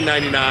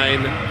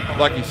 $14.99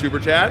 lucky super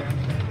chat.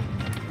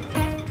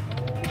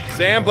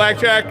 Sam,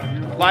 Blackjack,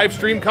 live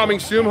stream coming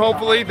soon,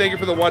 hopefully. Thank you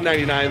for the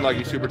 $1.99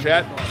 lucky super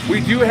chat. We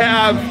do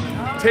have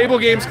table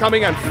games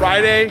coming on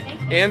Friday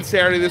and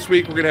Saturday this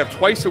week. We're going to have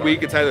twice a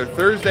week. It's either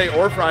Thursday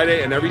or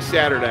Friday and every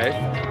Saturday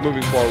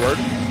moving forward.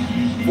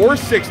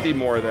 460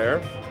 more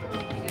there.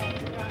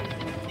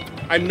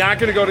 I'm not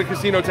going to go to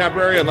Casino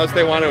Temporary unless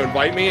they want to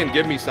invite me and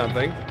give me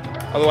something.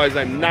 Otherwise,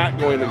 I'm not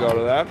going to go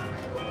to that.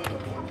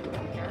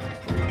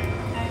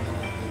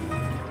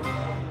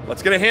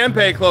 Let's get a hand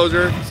pay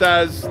closer.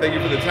 Says, thank you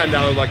for the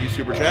 $10 lucky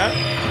super chat.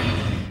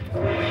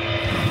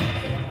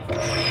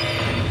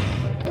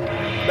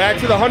 Back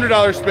to the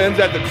 $100 spins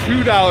at the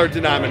 $2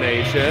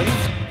 denomination.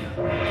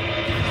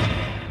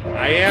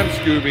 I am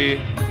Scooby.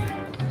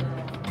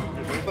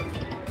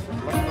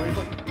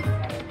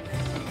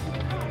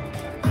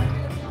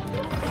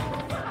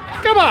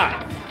 Come on.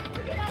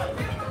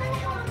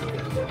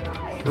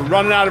 We're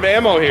running out of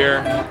ammo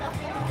here.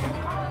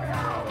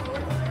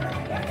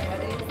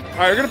 All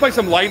right, we're going to play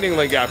some Lightning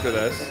Link after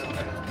this.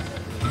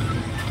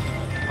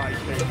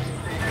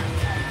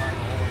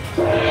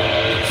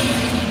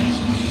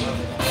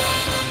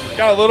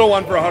 Got a little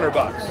one for $100.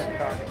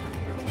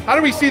 How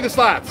do we see the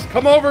slots?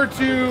 Come over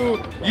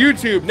to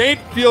YouTube. Nate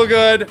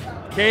Feelgood,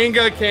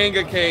 Kanga.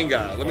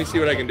 Let me see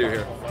what I can do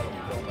here.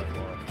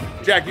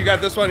 Jack, you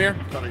got this one here?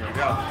 Let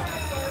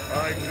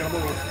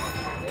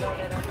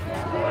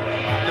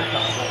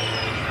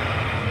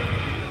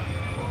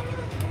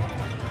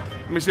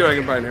me see what I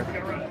can find here.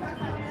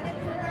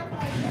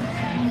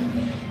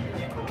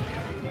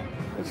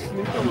 Let's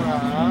sneak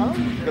around.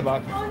 Good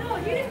luck.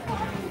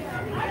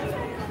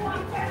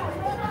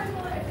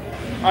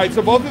 All right,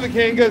 so both of the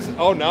Kangas.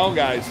 Oh no,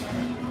 guys.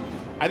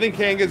 I think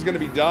Kanga's going to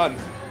be done.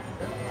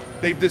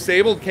 They've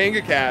disabled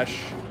Kanga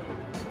Cash.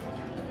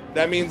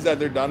 That means that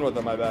they're done with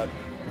them, I bet.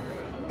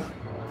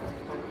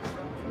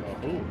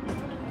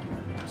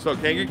 So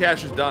Kanga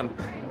Cash is done.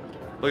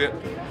 Look at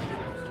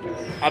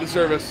out of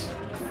service.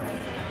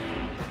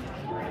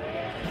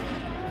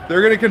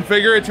 They're going to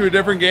configure it to a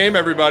different game,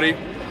 everybody.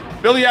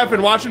 Billy F.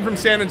 and watching from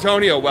San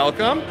Antonio,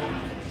 welcome.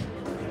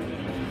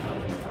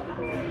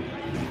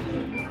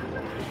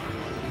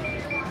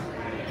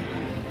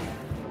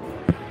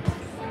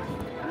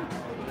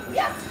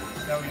 Yes.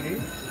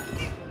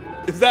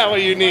 Is that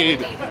what you need?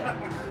 Get out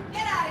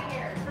of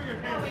here.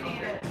 No, we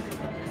need it.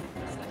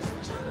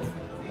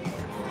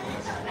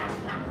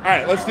 All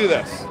right, let's do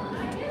this.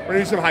 We're going to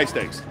do some high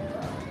stakes.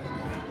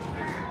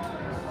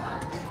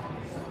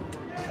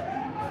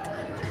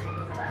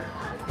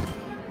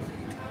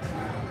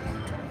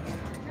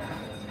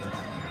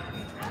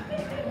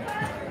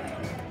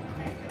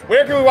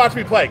 Where can we watch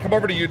me play? Come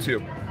over to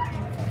YouTube.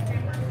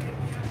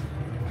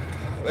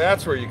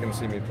 That's where you can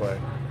see me play.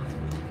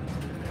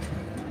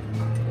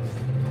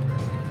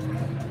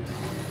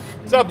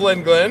 What's up,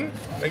 Glenn?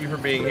 Thank you for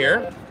being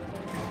here.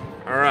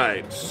 All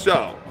right,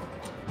 so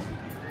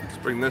let's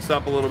bring this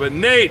up a little bit.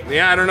 Nate,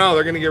 yeah, I don't know.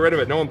 They're going to get rid of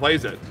it. No one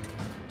plays it.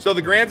 So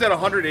the grand's at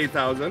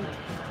 108,000.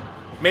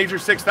 Major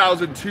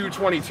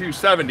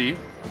 6,222.70. You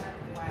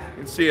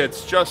can see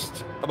it's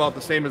just about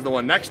the same as the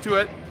one next to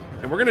it.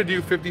 And we're going to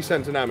do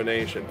 50-cent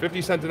denomination.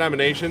 50-cent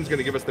denomination is going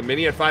to give us the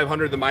mini at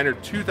 500, the minor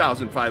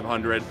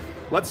 2,500.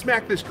 Let's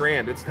smack this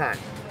grand. It's time.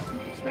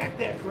 Smack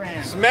that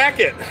grand.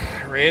 Smack it,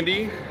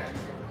 Randy.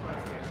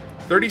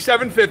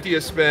 37.50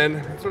 a spin.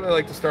 That's what I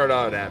like to start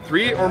out at.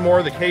 3 or more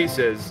of the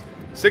cases,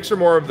 6 or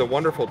more of the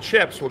wonderful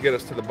chips will get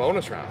us to the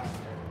bonus round.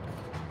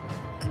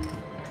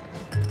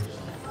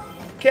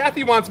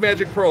 Kathy wants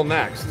Magic Pearl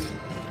next.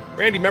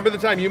 Randy, remember the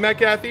time you met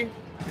Kathy?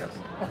 Yes.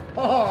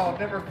 Oh,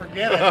 never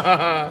forget it.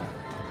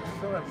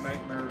 Still have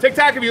nightmares.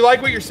 TikTok, if you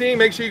like what you're seeing,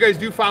 make sure you guys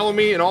do follow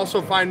me and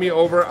also find me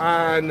over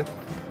on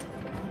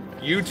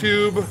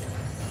YouTube.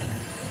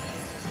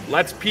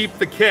 Let's peep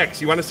the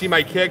kicks. You want to see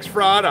my kicks,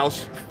 Fraud?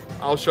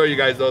 I'll show you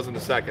guys those in a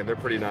second. They're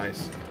pretty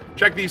nice.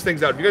 Check these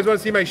things out. If you guys want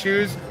to see my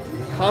shoes,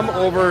 come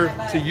over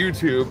to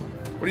YouTube.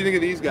 What do you think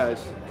of these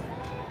guys?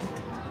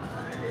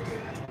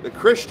 The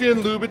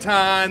Christian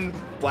Louboutin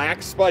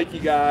black spiky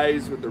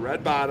guys with the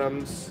red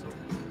bottoms.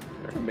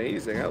 They're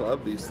amazing. I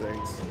love these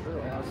things.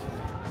 They're awesome.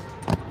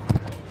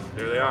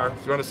 There they are.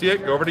 If you want to see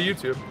it, go over to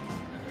YouTube.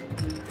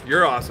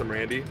 You're awesome,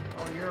 Randy.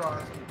 Oh, you're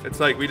awesome.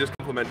 It's like we just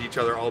compliment each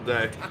other all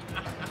day.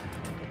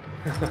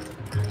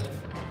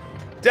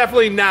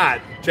 Definitely not,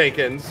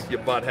 Jenkins, you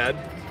butthead.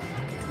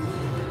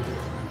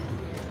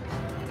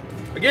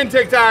 Again,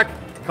 TikTok,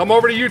 come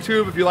over to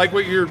YouTube if you like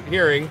what you're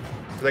hearing,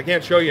 because I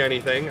can't show you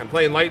anything. I'm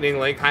playing Lightning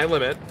Link, high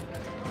limit.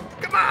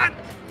 Come on!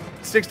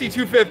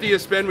 62.50 a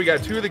spin. We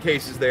got 2 of the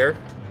cases there.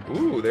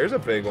 Ooh, there's a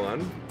big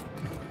one.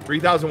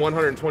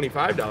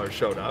 $3,125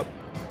 showed up.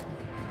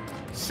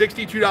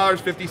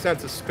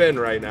 $62.50 a spin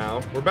right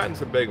now. We're betting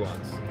some big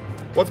ones.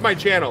 What's my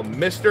channel?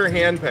 Mr.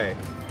 Handpay.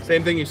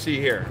 Same thing you see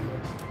here.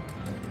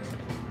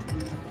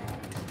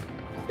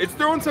 It's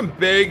throwing some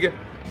big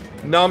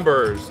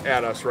numbers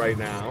at us right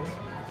now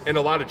and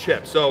a lot of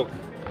chips. So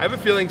I have a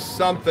feeling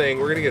we're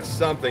going to get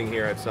something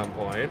here at some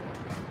point.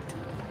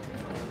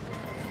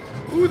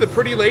 Ooh, the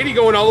pretty lady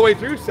going all the way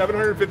through,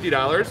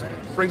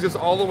 $750. Brings us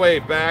all the way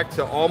back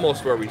to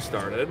almost where we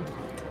started.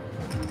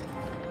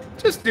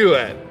 Just do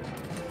it.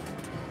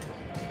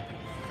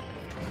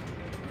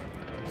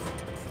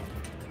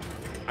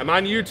 I'm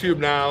on YouTube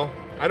now.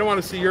 I don't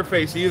want to see your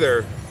face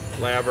either,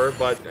 Laver,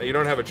 but you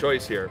don't have a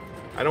choice here.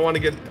 I don't want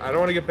to get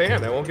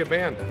banned. I won't get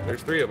banned.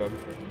 There's 3 of them.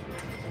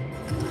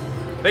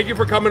 Thank you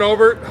for coming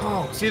over.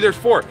 Oh, see, there's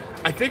 4.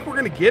 I think we're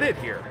going to get it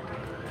here.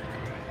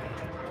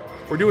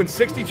 We're doing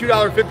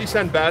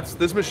 $62.50 bets.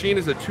 This machine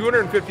is a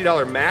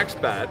 $250 max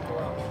bet.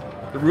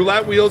 The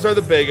roulette wheels are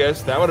the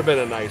biggest. That would have been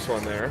a nice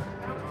one there.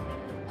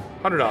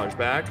 $100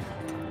 back.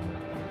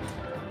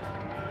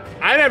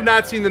 I have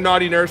not seen the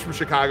naughty nurse from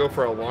Chicago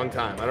for a long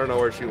time. I don't know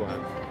where she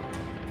went.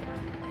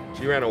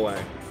 She ran away.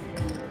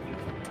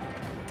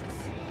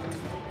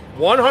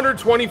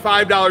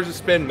 $125 a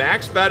spin,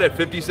 max bet at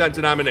 50-cent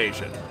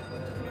denomination.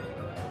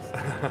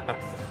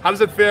 How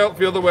does it feel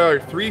to wear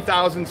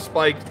 3,000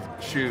 spiked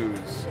shoes?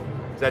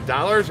 Is that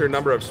dollars or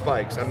number of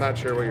spikes? I'm not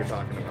sure what you're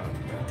talking about.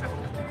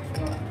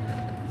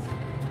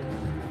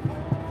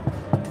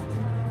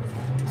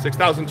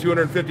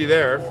 6,250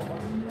 there.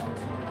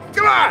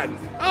 Come on!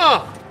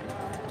 Oh!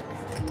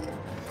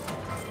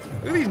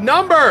 Look at these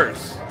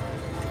numbers!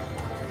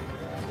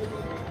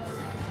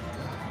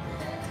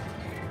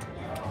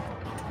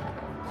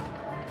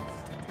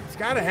 It's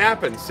gotta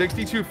happen.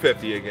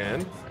 6,250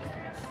 again.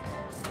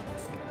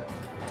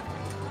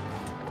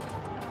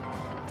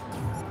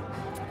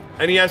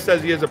 NES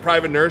says he has a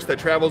private nurse that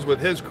travels with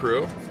his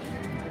crew.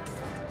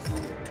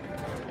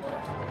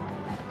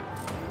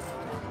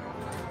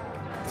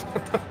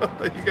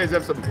 You guys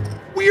have some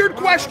weird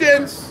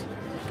questions.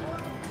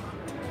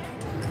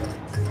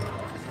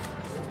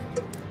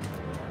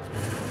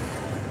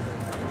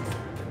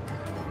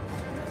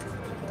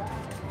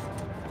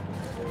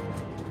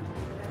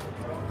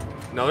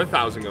 Another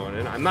 1,000 going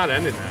in. I'm not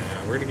ending that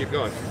now. We're gonna keep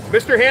going.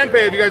 Mr.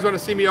 Handpay, if you guys want to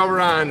see me over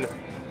on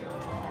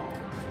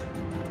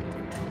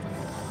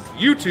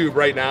YouTube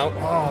right now.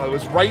 Oh, it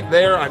was right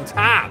there on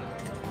top.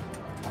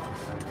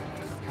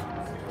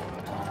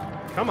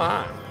 Come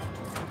on.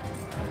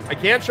 I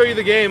can't show you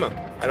the game.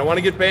 I don't want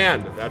to get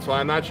banned. That's why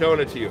I'm not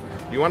showing it to you.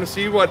 You want to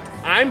see what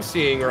I'm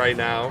seeing right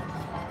now?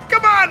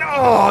 Come on.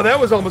 Oh, that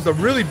was almost a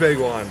really big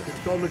one. It's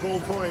called the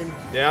gold coin.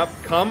 Yep.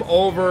 Come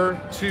over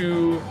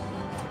to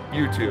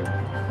YouTube.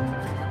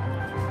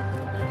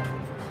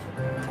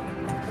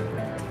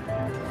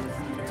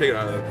 Take it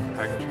out of the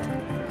package.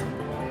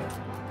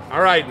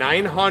 All right,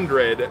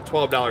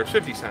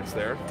 $912.50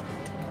 there.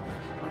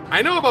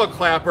 I know about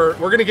Clapper.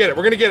 We're going to get it.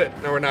 We're going to get it.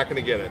 No, we're not going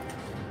to get it.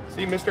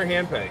 See, Mr.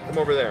 Handpay. Come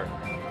over there.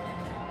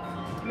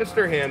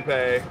 Mr.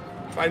 Handpay.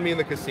 Find me in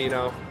the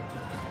casino.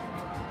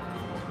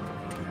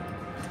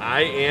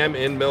 I am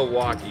in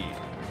Milwaukee.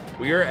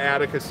 We are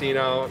at a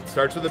casino. It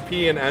starts with a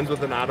P and ends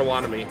with an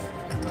Ottawanami.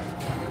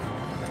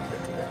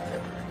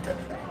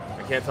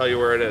 I can't tell you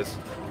where it is.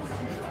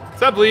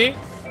 What's up, Lee?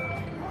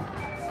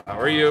 How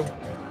are you?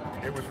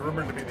 It was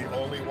rumored to be the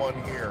only one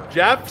here.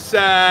 Jeff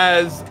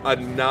says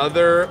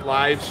another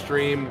live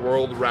stream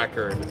world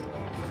record.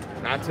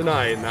 Not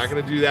tonight. Not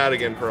going to do that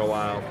again for a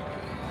while.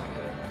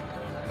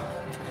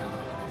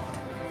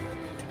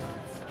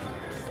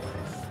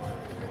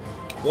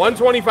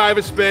 $125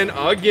 a spin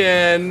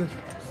again.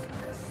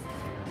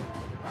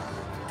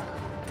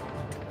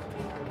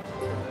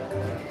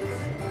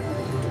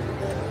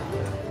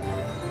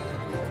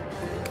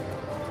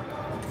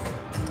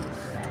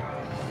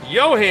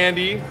 Yo,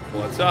 Handy,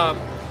 what's up?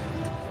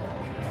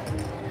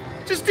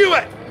 Just do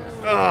it.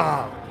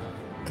 Ugh.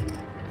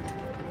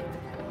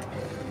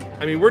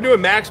 I mean, we're doing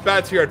max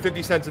bets here at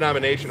 50 cent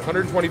denomination,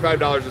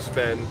 $125 a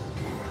spin.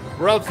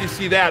 Where else do you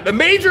see that? The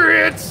major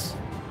hits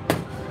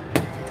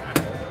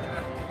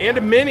and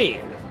a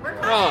mini.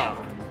 Oh,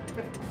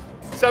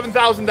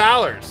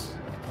 $7,000.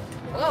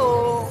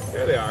 Whoa.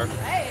 There they are.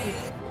 Hey.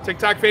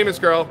 TikTok famous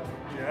girl.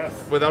 Yes.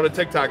 Without a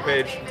TikTok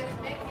page.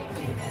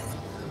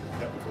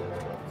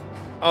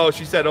 Oh,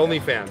 she said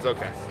OnlyFans.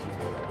 Okay.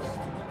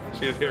 She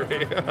didn't hear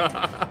me.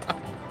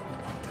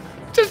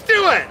 Just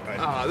do it.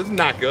 Oh, this is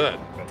not good.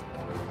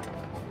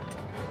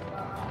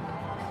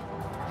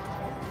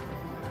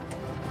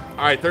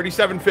 All right,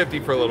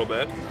 $37.50 for a little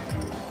bit.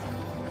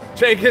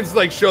 Jenkins,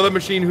 like, show the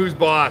machine who's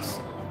boss.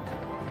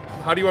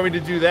 How do you want me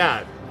to do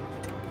that?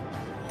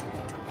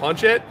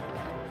 Punch it?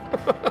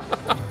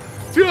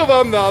 Two of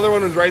them. The other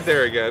one was right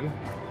there again.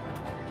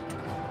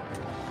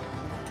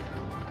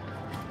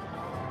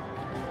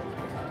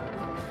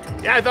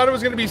 Yeah, I thought it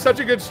was going to be such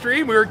a good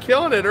stream. We were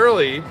killing it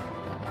early.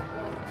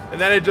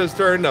 And then it just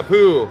turned to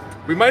poo.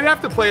 We might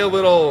have to play a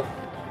little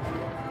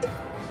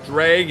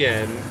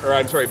Dragon, or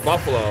I'm sorry,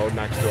 Buffalo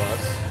next to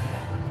us.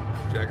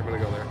 Jack, I'm gonna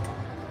go there.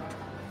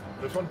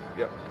 This one?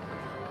 Yep.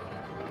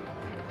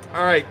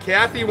 All right,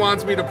 Kathy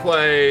wants me to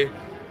play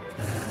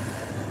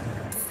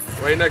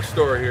right next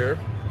door here.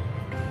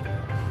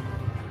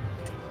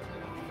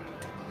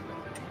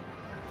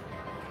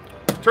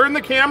 Turn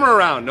the camera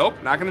around. Nope,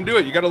 not gonna do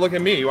it. You gotta look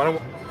at me. You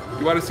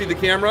wanna see the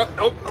camera?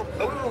 Nope.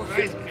 Oh,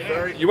 nice.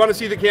 Sorry. You wanna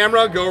see the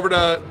camera? Go over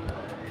to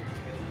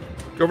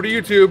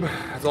YouTube.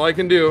 That's all I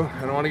can do.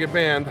 I don't want to get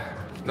banned.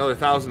 Another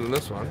 1,000 in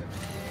this one.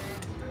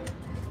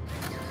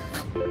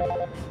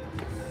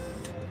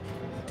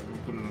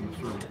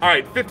 All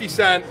right, 50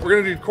 cent. We're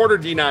gonna do quarter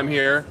denom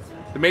here.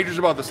 The major's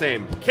about the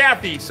same.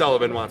 Kathy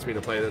Sullivan wants me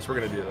to play this. We're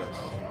gonna do this.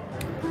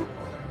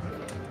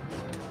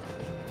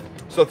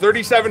 So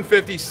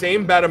 37.50,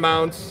 same bet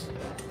amounts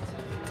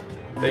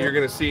that you're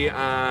gonna see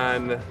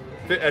on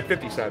at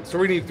 50 cents. So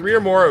we need 3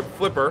 or more of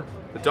Flipper,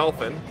 the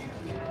Dolphin.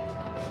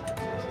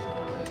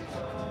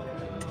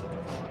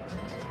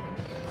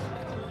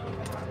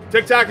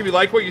 TikTok, if you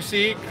like what you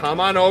see, come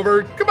on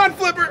over. Come on,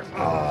 Flipper.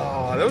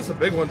 Oh, that was a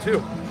big one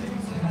too.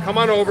 Come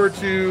on over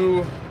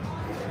to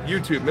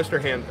YouTube, Mr.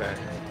 Handpay.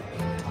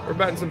 We're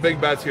betting some big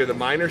bets here. The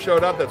minor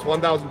showed up. That's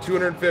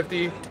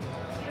 1,250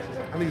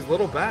 on these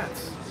little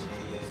bets.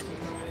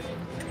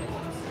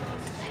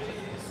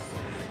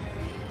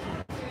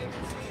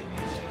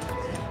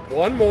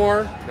 One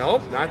more.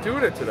 Nope, not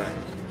doing it today.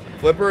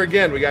 Flipper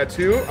again. We got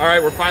 2. All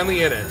right, we're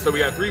finally in it. So we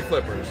got 3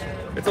 flippers.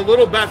 It's a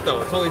little bet,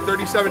 though. It's only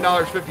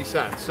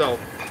 $37.50. So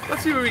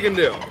let's see what we can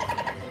do.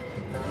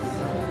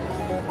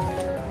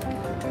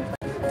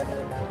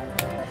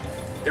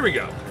 Here we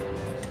go.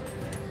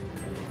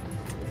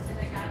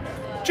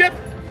 Chip.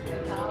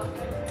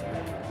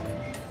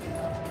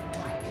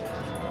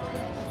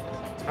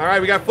 All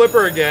right, we got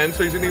Flipper again.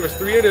 So he's going to give us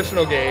 3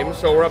 additional games.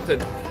 So we're up to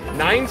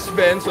 9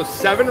 spins, so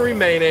 7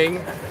 remaining.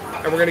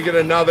 And we're going to get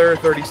another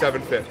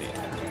 $37.50.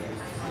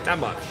 Not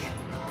much.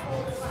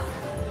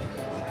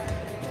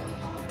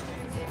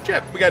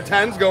 Chip. We got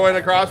 10s going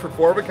across for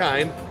 4 of a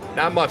kind.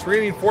 Not much. We're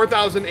going to need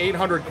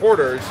 4,800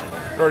 quarters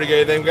in order to get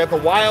anything. We got the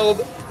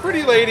Wild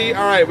Pretty Lady.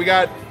 All right, we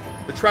got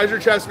the treasure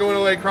chest going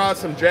away across,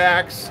 some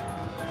jacks.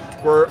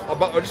 We're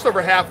about just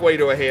over halfway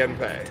to a hand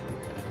pay.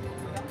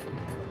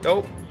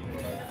 Nope.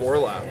 4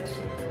 left.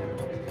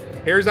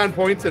 Hair's on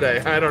point today.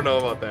 I don't know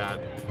about that.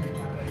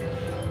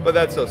 But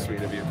that's so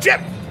sweet of you.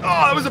 Chip!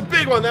 Oh, that was a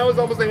big one. That was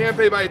almost a hand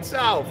pay by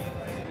itself.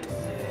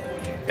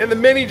 And the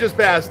mini just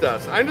passed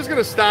us. I'm just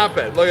going to stop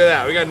it. Look at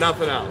that. We got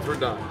nothing else. We're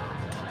done.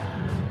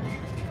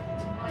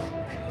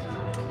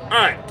 All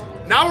right.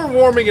 Now we're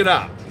warming it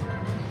up.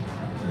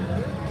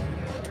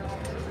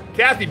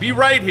 Kathy, be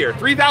right here.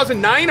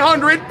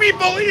 3,900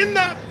 people in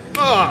the...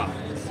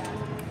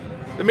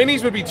 The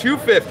minis would be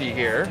 250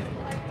 here.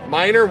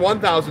 Minor,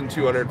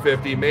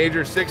 1,250.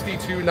 Major,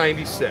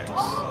 6,296.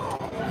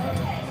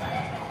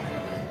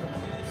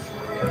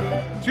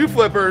 2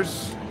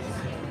 flippers.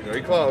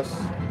 Very close.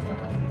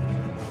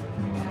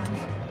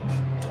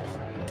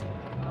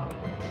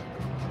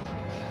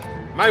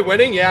 Am I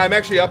winning? Yeah, I'm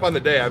actually up on the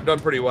day. I've done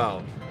pretty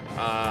well.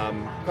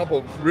 A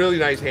couple really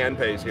nice hand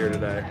pays here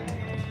today.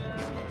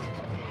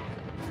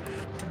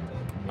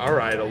 All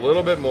right, a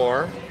little bit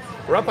more.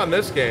 We're up on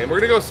this game. We're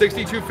going to go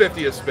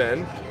 6,250 a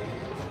spin.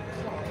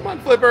 Come on,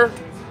 Flipper.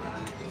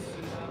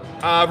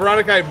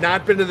 Veronica, I have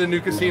not been to the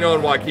new casino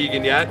in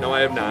Waukegan yet. No,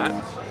 I have not.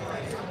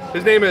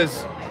 His name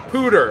is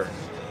Pooter,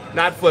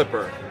 not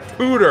Flipper.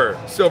 Pooter,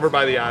 Silver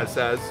by the Oz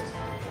says.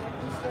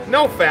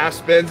 No fast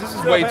spins. This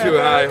is way too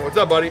high. What's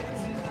up, buddy?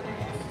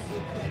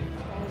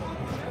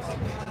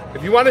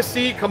 If you want to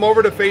see, come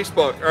over to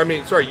Facebook. Or, I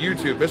mean, sorry,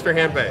 YouTube, Mr.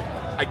 Handpay.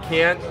 I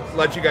can't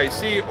let you guys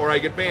see or I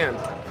get banned.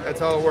 That's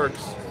how it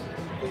works.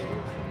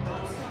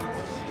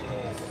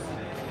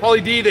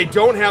 Paulie D, they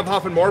don't have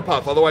Huff and More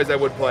Puff. Otherwise, I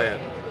would play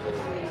it.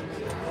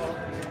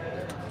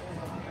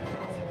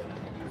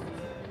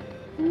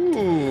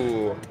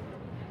 Ooh.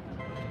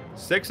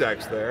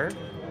 6X there.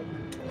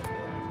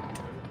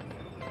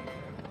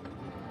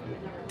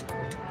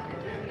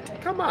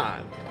 Come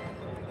on.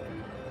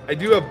 I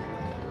do have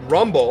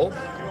Rumble.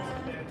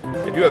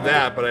 I do have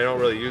that, but I don't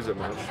really use it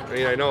much. I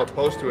mean, I know I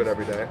post to it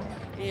every day.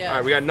 Yeah. All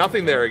right, we got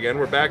nothing there again.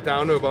 We're back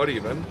down to about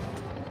even.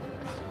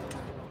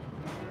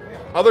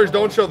 Others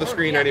don't show the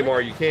screen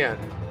anymore. You can't,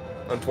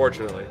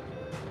 unfortunately.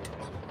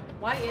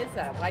 Why is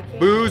that? Why can't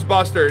Booze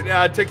Buster.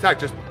 Yeah, TikTok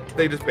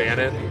they just ban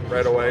it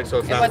right away. So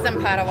it's it not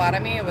wasn't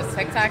Potawatomi, it was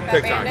TikTok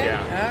that banned it?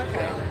 Yeah.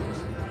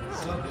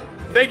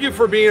 Okay. Thank you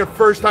for being a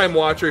first-time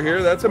watcher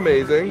here. That's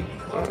amazing.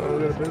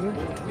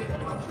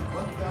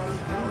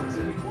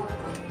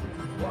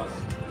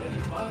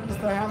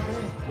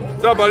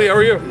 What's up, buddy? How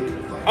are you?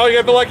 Oh, you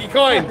got the lucky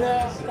coin.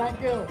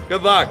 Thank you.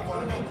 Good luck.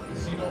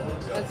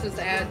 Let's just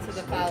add to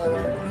the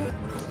follower.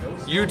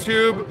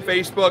 YouTube,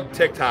 Facebook,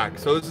 TikTok.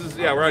 So this is,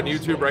 yeah, we're on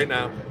YouTube right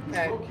now.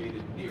 Okay.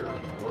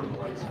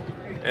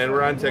 And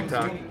we're on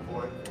TikTok.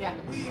 Yeah.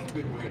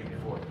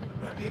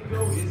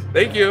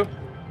 Thank you.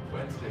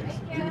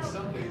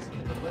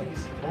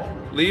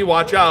 Lee,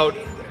 watch out.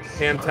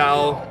 Can't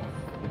tell.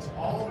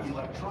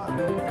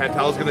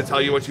 Pentel's gonna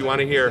tell you what you want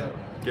to hear.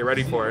 Get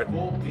ready for it.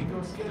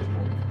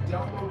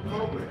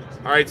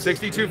 All right,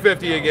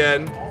 62.50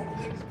 again.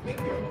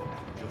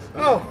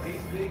 Oh.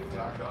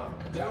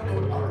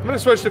 I'm gonna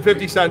switch to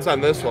 50 cents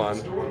on this one.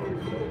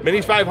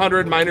 Minis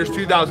 500, minors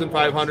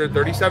 2,500,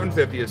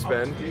 37.50 a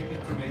spin.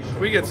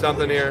 We get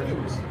something here.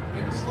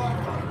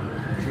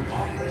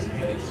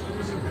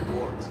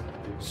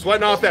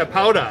 Sweating off that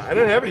powder. I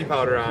don't have any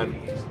powder on.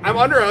 I'm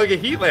under like a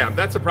heat lamp.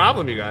 That's a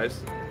problem, you guys.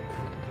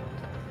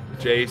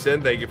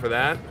 Jason, thank you for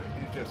that.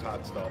 You're just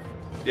hot stuff.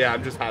 Yeah,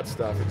 I'm just hot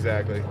stuff,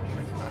 exactly.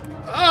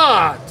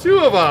 Ah, 2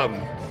 of them.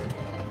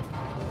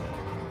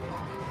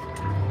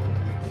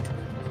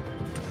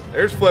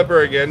 There's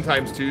Flipper again,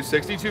 times 2,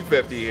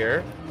 62.50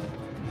 here.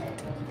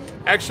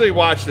 Actually,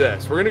 watch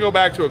this. We're gonna go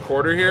back to a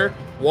quarter here.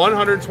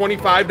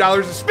 $125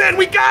 a spin.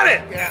 We got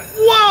it. Yeah.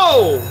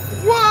 Whoa,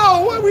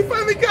 whoa! We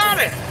finally got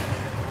it.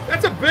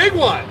 That's a big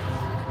one.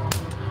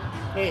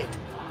 Hey,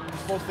 I'm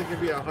supposed to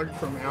give you a hug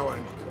from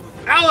Ellen.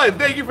 Alan,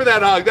 thank you for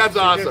that hug. That's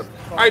awesome.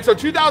 All right, so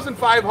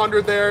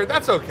 2,500 there.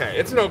 That's okay.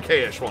 It's an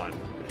okay-ish one.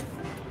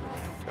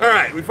 All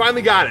right, we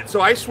finally got it.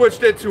 So I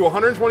switched it to a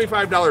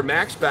 $125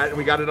 max bet, and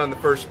we got it on the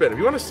first spin. If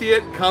you want to see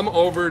it, come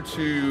over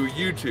to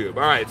YouTube.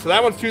 All right, so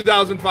that one's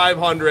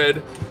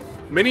 2,500.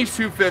 Minis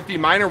 250,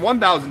 minor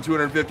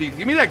 1,250.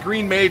 Give me that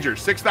green major,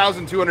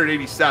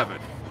 6,287.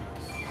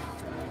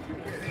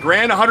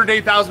 Grand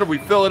 108,000 if we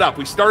fill it up.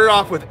 We started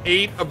off with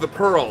 8 of the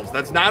pearls.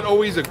 That's not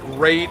always a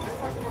great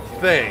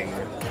thing.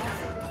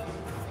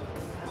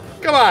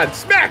 Come on,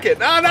 smack it.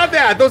 No, not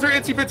that. Those are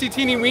itsy bitsy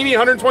teeny weeny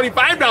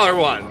 $125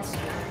 ones.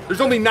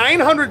 There's only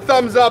 900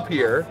 thumbs up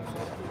here.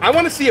 I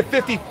want to see a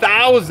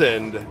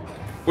 50,000,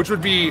 which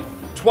would be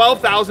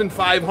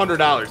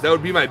 $12,500. That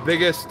would be my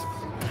biggest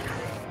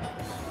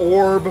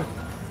orb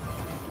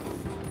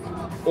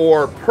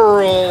or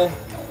pearl.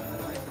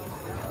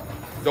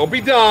 Don't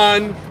be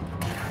done.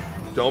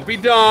 Don't be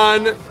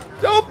done.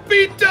 Don't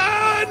be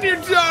done. You're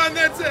done.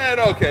 That's it.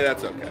 Okay,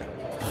 that's okay.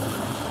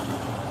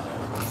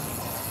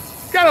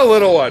 Got a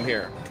little one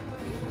here.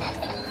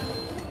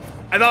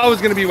 I thought it was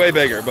going to be way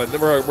bigger, but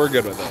we're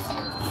good with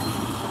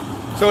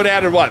this. So it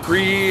added what?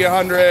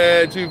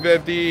 300,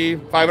 250,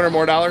 500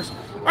 more dollars.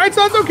 All right,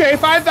 so that's okay.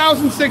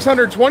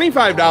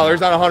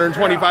 $5,625 on a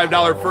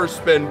 $125 first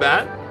spin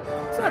bet.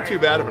 It's not too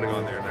bad. I'm going to go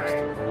in there next.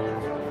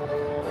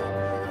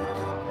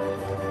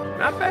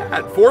 Not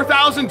bad.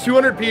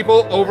 4,200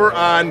 people over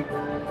on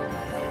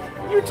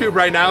YouTube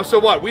right now. So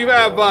what? We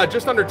have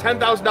just under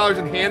 $10,000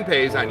 in hand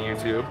pays on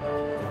YouTube.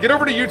 Get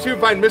over to YouTube,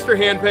 find Mr.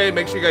 Handpay.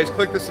 Make sure you guys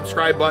click the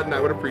subscribe button. I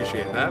would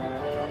appreciate that.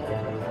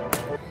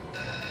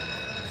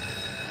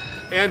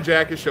 And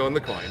Jack is showing the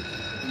coin.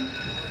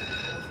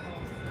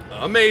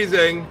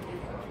 Amazing.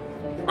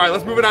 All right,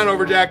 let's move it on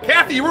over, Jack.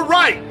 Kathy, you were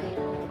right.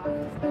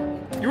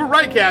 You were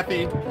right,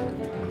 Kathy.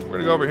 We're going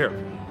to go over here.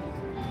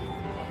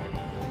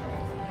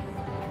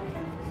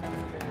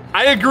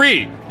 I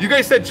agree. You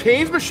guys said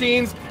change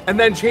machines and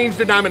then change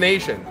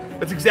denomination.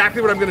 That's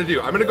exactly what I'm going to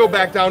do. I'm going to go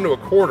back down to a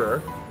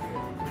quarter,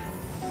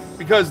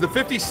 because the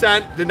 50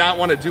 cent did not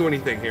want to do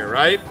anything here,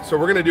 right? So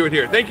we're going to do it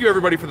here. Thank you,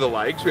 everybody, for the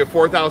likes. We have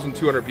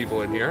 4,200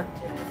 people in here.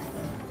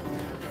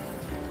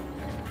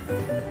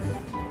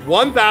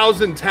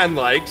 1,010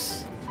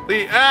 likes.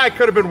 It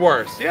could have been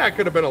worse. Yeah, it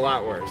could have been a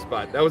lot worse,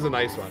 but that was a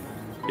nice one.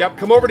 Yep,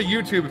 come over to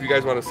YouTube if you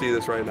guys want to see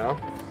this right now.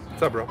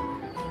 What's up, bro?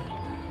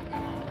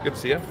 Good to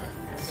see you.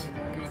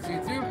 Good to see you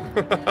too.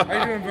 How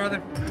you doing,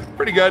 brother?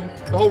 Pretty good.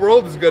 The whole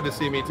world is good to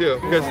see me too,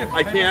 because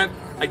I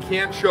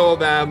can't show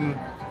them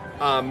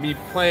me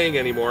playing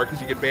anymore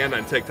because you get banned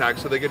on TikTok,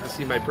 so they get to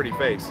see my pretty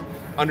face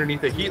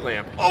underneath a heat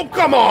lamp. Oh,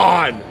 come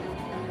on!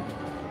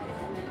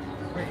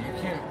 Wait, you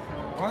can't.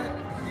 What?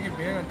 You get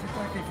banned on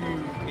TikTok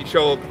if you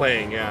show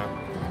playing, yeah.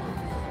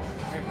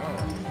 I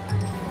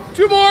know.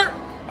 2 more!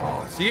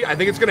 Oh, see, I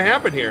think it's gonna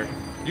happen here.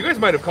 You guys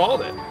might have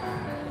called it.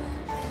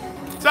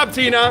 What's up,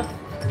 Tina?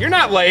 You're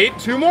not late.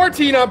 2 more,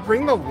 Tina.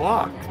 Bring the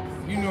luck.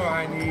 You know what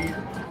I need.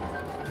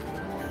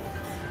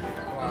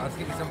 Wow, let's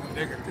get you something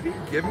bigger. Did he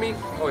give me?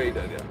 Oh, he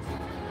did, yeah.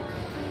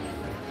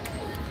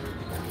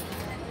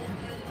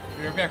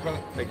 Be right back, brother.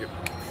 Thank you.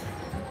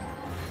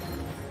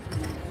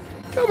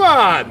 Come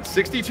on,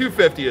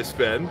 62.50 a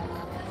spin.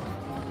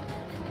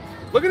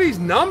 Look at these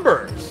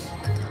numbers.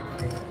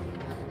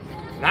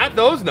 Not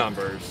those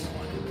numbers.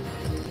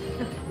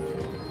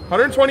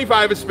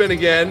 125 a spin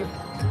again.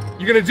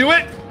 You gonna do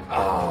it?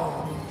 Oh.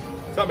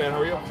 What's up, man?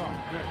 How are you?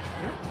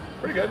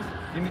 Pretty good.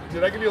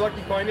 Did I give you a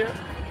lucky coin yet?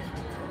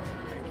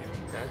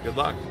 Yeah, good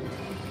luck.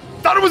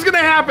 Thought it was gonna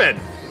happen.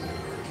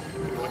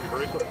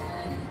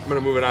 I'm gonna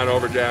move it on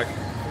over, Jack.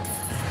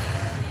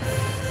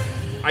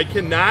 I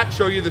cannot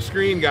show you the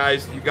screen,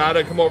 guys. You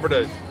gotta come over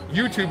to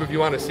YouTube if you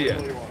want to see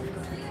it.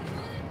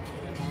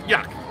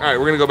 Yuck. All right,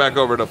 we're gonna go back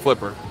over to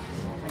Flipper.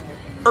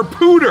 Or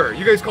Pooter.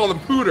 You guys call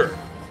them Pooter.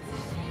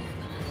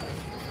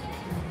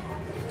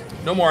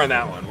 No more on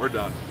that one. We're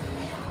done.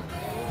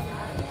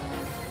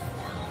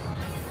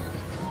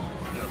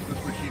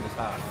 This machine is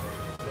hot.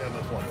 And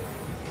this one.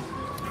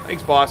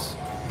 Thanks, boss.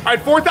 All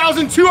right,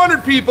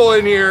 4,200 people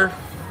in here.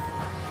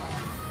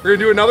 We're gonna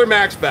do another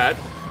max bet.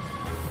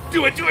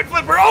 Do it,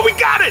 Flipper. Oh, we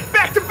got it!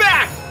 Back to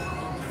back!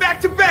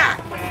 Back to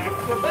back!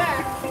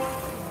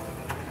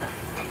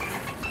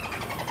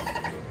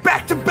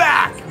 Back to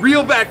back!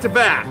 Real back to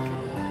back.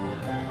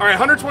 All right,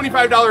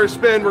 $125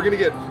 spin. We're gonna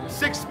get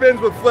 6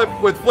 spins with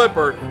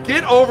Flipper.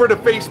 Get over to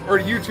Facebook or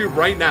YouTube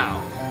right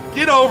now.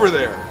 Get over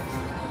there.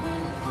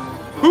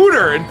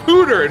 Pooter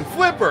and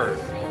Flipper.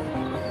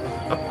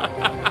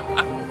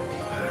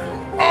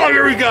 Oh,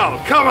 here we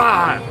go. Come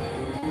on.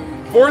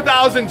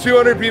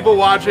 4,200 people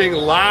watching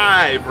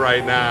live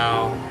right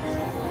now.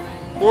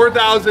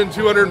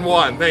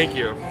 4,201. Thank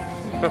you.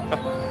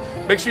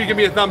 Make sure you give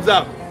me a thumbs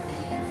up.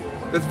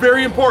 That's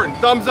very important.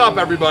 Thumbs up,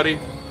 everybody.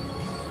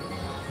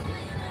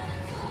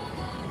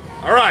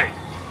 All right,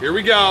 here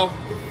we go.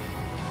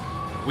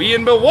 We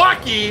in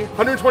Milwaukee,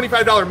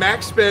 $125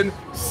 max spin,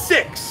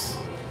 6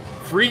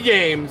 free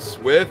games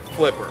with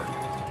Flipper.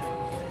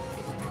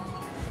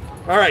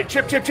 All right,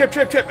 chip.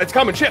 It's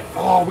coming, chip.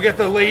 Oh, we got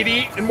the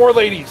lady and more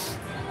ladies.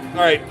 All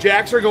right,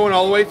 jacks are going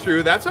all the way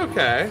through. That's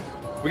okay.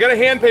 We got a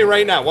hand pay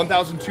right now,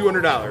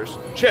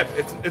 $1,200. Chip,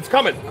 it's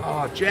coming.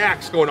 Oh,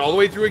 jacks going all the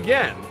way through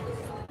again.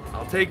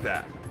 I'll take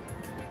that.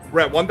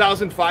 We're at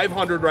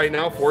 1,500 right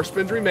now, 4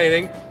 spins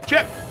remaining.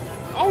 Chip.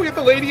 Oh, we got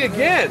the lady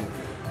again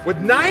with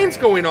 9s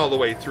going all the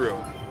way through.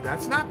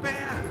 That's not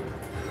bad.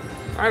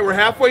 All right, we're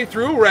halfway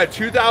through. We're at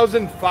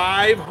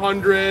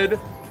 2,500.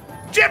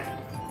 Chip.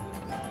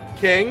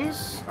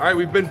 Kings. All right,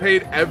 we've been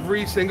paid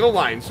every single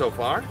line so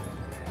far.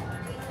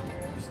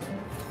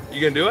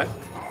 You gonna do it?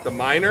 The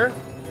minor.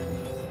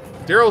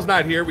 Daryl's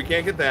not here. We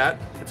can't get that.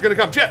 It's gonna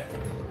come. Chip.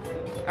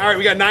 All right,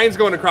 we got 9s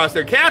going across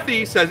there.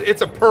 Kathy says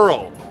it's a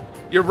pearl.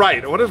 You're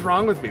right. What is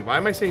wrong with me? Why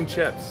am I saying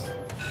chips?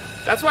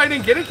 That's why I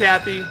didn't get it,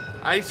 Kathy.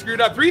 I screwed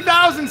up.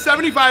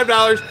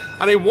 $3,075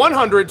 on a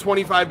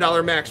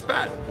 $125 max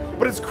bet.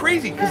 But it's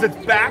crazy because it's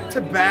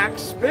back-to-back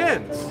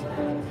spins.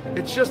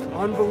 It's just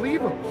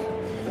unbelievable.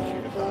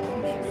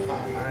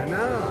 I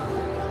know.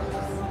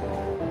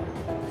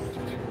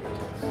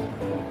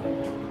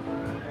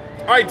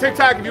 All right,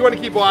 TikTok, if you want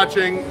to keep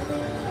watching,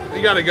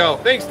 you got to go.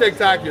 Thanks,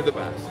 TikTok. You're the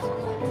best.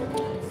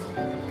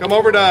 Come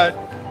over to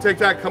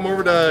TikTok. Come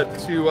over to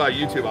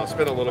YouTube. I'll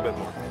spin a little bit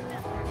more.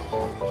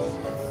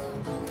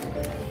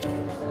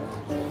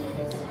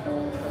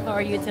 How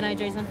are you tonight,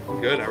 Jason?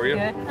 Good. How are you?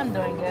 Good. I'm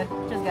doing good.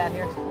 Just got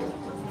here.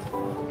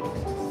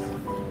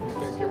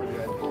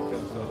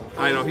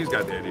 I know. He's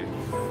got the idea.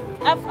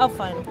 I'll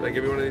find them. Can I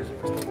give you one of these?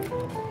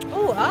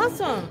 Oh,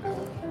 awesome.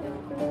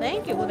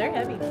 Thank you. Well, they're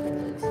heavy.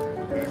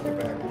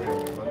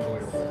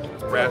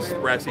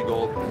 Brassy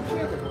gold.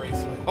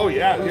 Oh,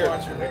 yeah. Here.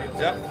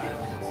 Yep.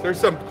 There's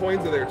some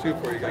coins in there, too,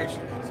 for you guys.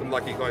 Some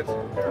lucky coins.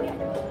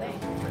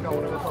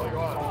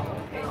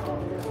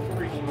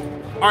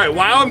 All right,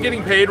 while I'm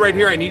getting paid right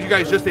here, I need you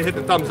guys just to hit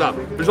the thumbs up.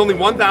 There's only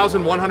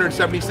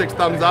 1,176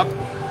 thumbs up.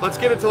 Let's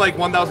get it to like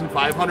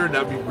 1,500.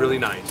 That would be really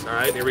nice. All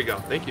right, here we go.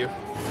 Thank you.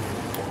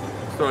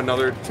 Let's throw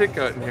another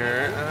ticket in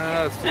here.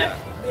 Let's do that.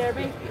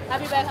 I'll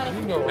be back, honey.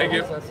 Thank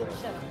you.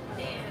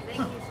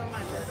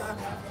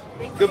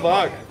 Good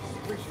luck.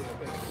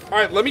 All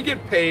right, let me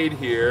get paid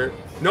here.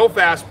 No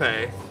fast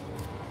pay.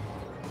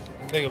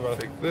 Take it, bro.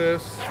 Take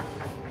this.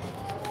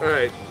 All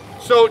right.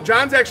 So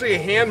John's actually a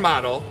hand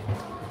model.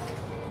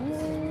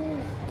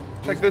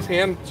 Check this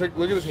hand. Look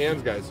at his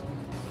hands, guys.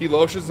 He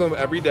lotions them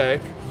every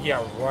day.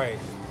 Yeah, right.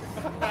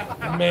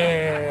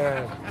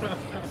 Man.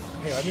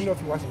 Hey, let me know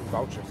if you want some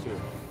vouchers too.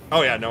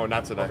 Oh yeah, no,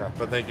 not today. Okay.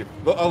 But thank you.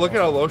 Oh, look at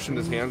how lotioned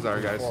his hands are,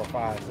 guys. 4,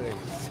 5, 6,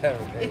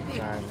 7, 8, 9,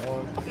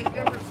 1, 2, 3,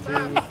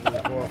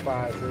 4,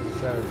 5, 6,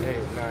 7, 8,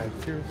 9,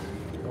 2.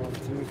 1, 2,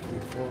 3,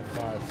 4,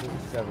 5, 6,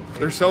 7, 8.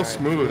 They're so 9,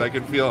 smooth. 2, I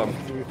can feel them.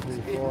 1, 2,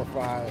 3, 4,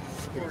 5,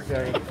 6,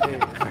 7, 8,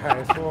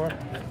 9, 4.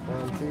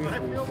 1, 2,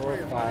 3, 4,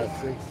 5,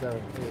 6,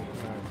 7, 8, 9,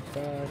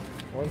 5.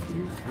 1, 2,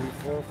 3,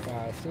 4,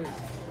 5, 6, 1,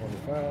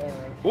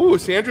 5. Ooh,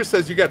 Sandra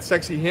says you got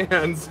sexy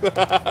hands.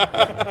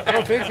 I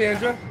don't think,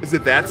 Sandra. Is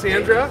it that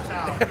Sandra?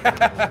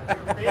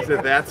 Is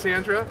it that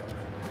Sandra?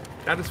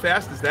 Not as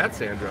fast as that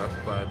Sandra,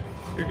 but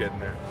you're getting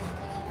there.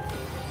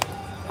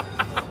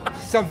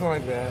 Something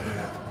like that.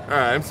 All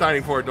right, I'm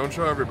signing for it. Don't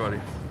show everybody.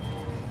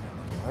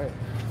 All right.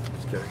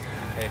 Just kidding.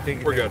 Hey,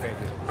 thank you. We're good. Thank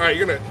you. All right,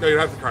 you don't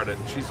have to card it.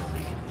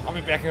 I'll be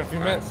back in a few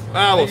minutes.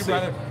 We'll see.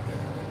 Brother.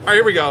 All right,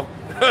 here we go.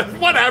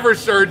 Whatever,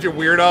 Serge, you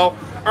weirdo. All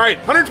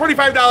right,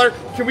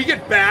 $125. Can we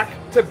get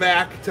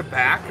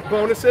back-to-back-to-back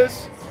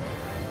bonuses?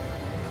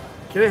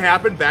 Can it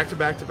happen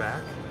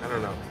back-to-back-to-back? I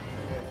don't know.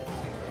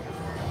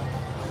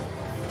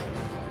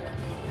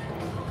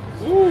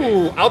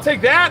 Ooh, I'll take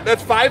that.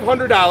 That's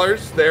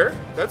 $500 there.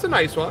 That's a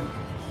nice one.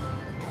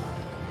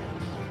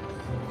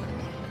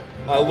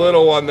 A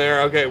little one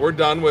there. Okay, we're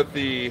done with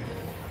the...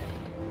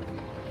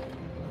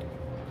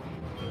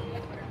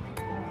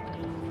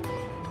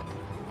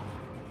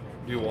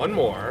 Do one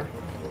more.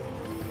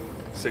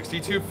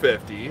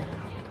 62.50.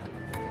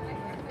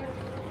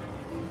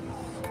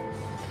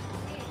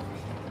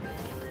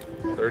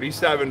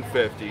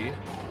 $37.50.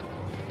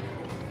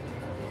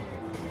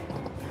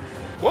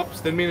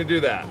 Whoops, didn't mean to do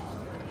that.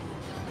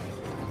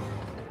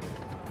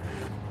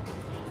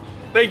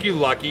 Thank you,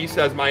 Lucky.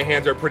 Says my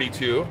hands are pretty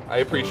too. I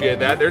appreciate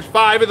that. There's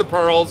 5 of the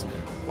pearls.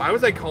 Why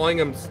was I calling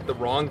them the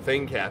wrong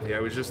thing, Kathy? I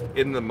was just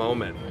in the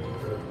moment.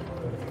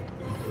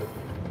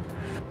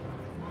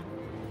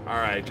 All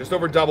right, just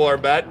over double our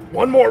bet.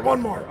 One more. Oh,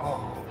 come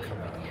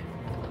on.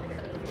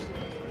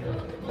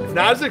 It's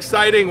not as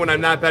exciting when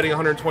I'm not betting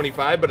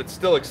 125, but it's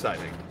still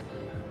exciting.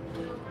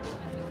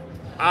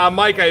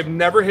 Mike, I've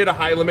never hit a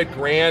high limit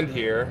grand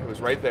here. It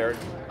was right there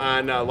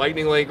on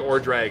Lightning Link or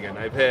Dragon.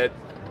 I've hit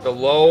the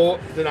low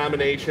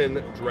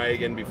denomination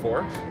Dragon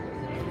before.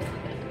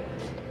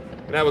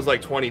 And that was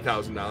like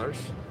 $20,000.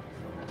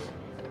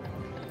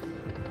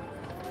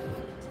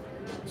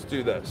 Let's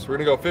do this. We're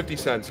going to go 50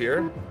 cents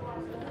here.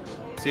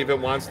 See if it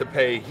wants to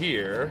pay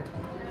here.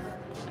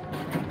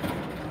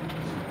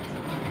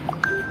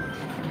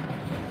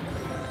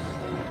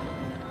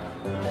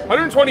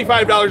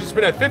 $125 to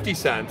spin at 50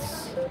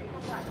 cents.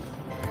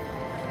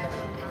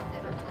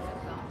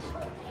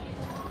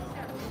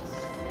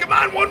 Come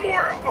on, one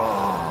more.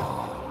 Oh.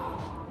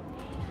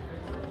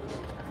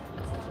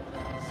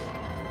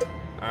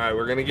 All right,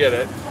 we're gonna get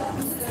it.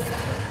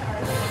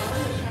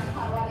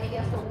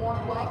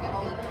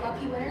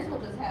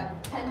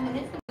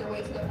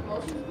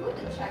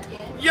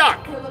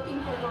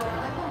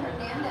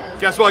 Yuck!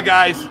 Guess what,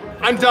 guys?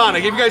 I'm done. I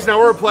gave you guys an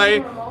hour of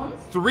play,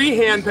 3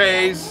 hand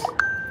pays.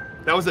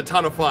 That was a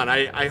ton of fun.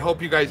 I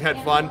hope you guys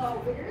had fun.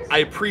 I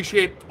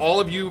appreciate all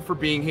of you for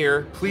being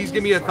here. Please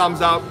give me a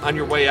thumbs up on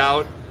your way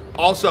out.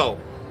 Also,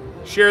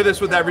 share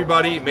this with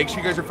everybody. Make sure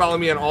you guys are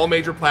following me on all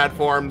major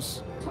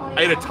platforms.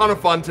 I had a ton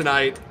of fun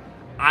tonight.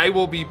 I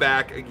will be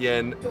back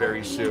again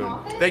very soon.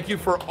 Thank you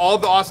for all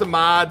the awesome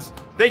mods.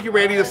 Thank you,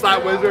 Randy the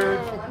Slot Wizard.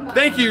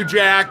 Thank you,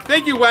 Jack.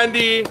 Thank you,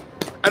 Wendy.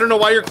 I don't know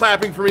why you're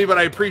clapping for me, but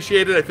I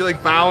appreciate it. I feel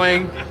like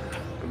bowing.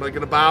 I'm not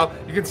gonna bow.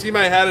 You can see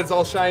my head, it's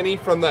all shiny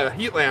from the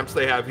heat lamps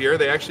they have here.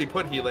 They actually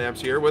put heat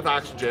lamps here with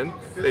oxygen.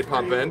 They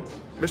pump in.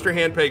 Mr.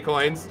 Handpay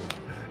coins.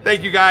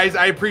 Thank you guys,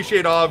 I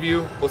appreciate all of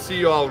you. We'll see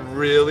you all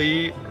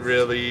really,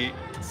 really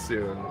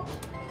soon.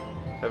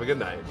 Have a good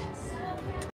night.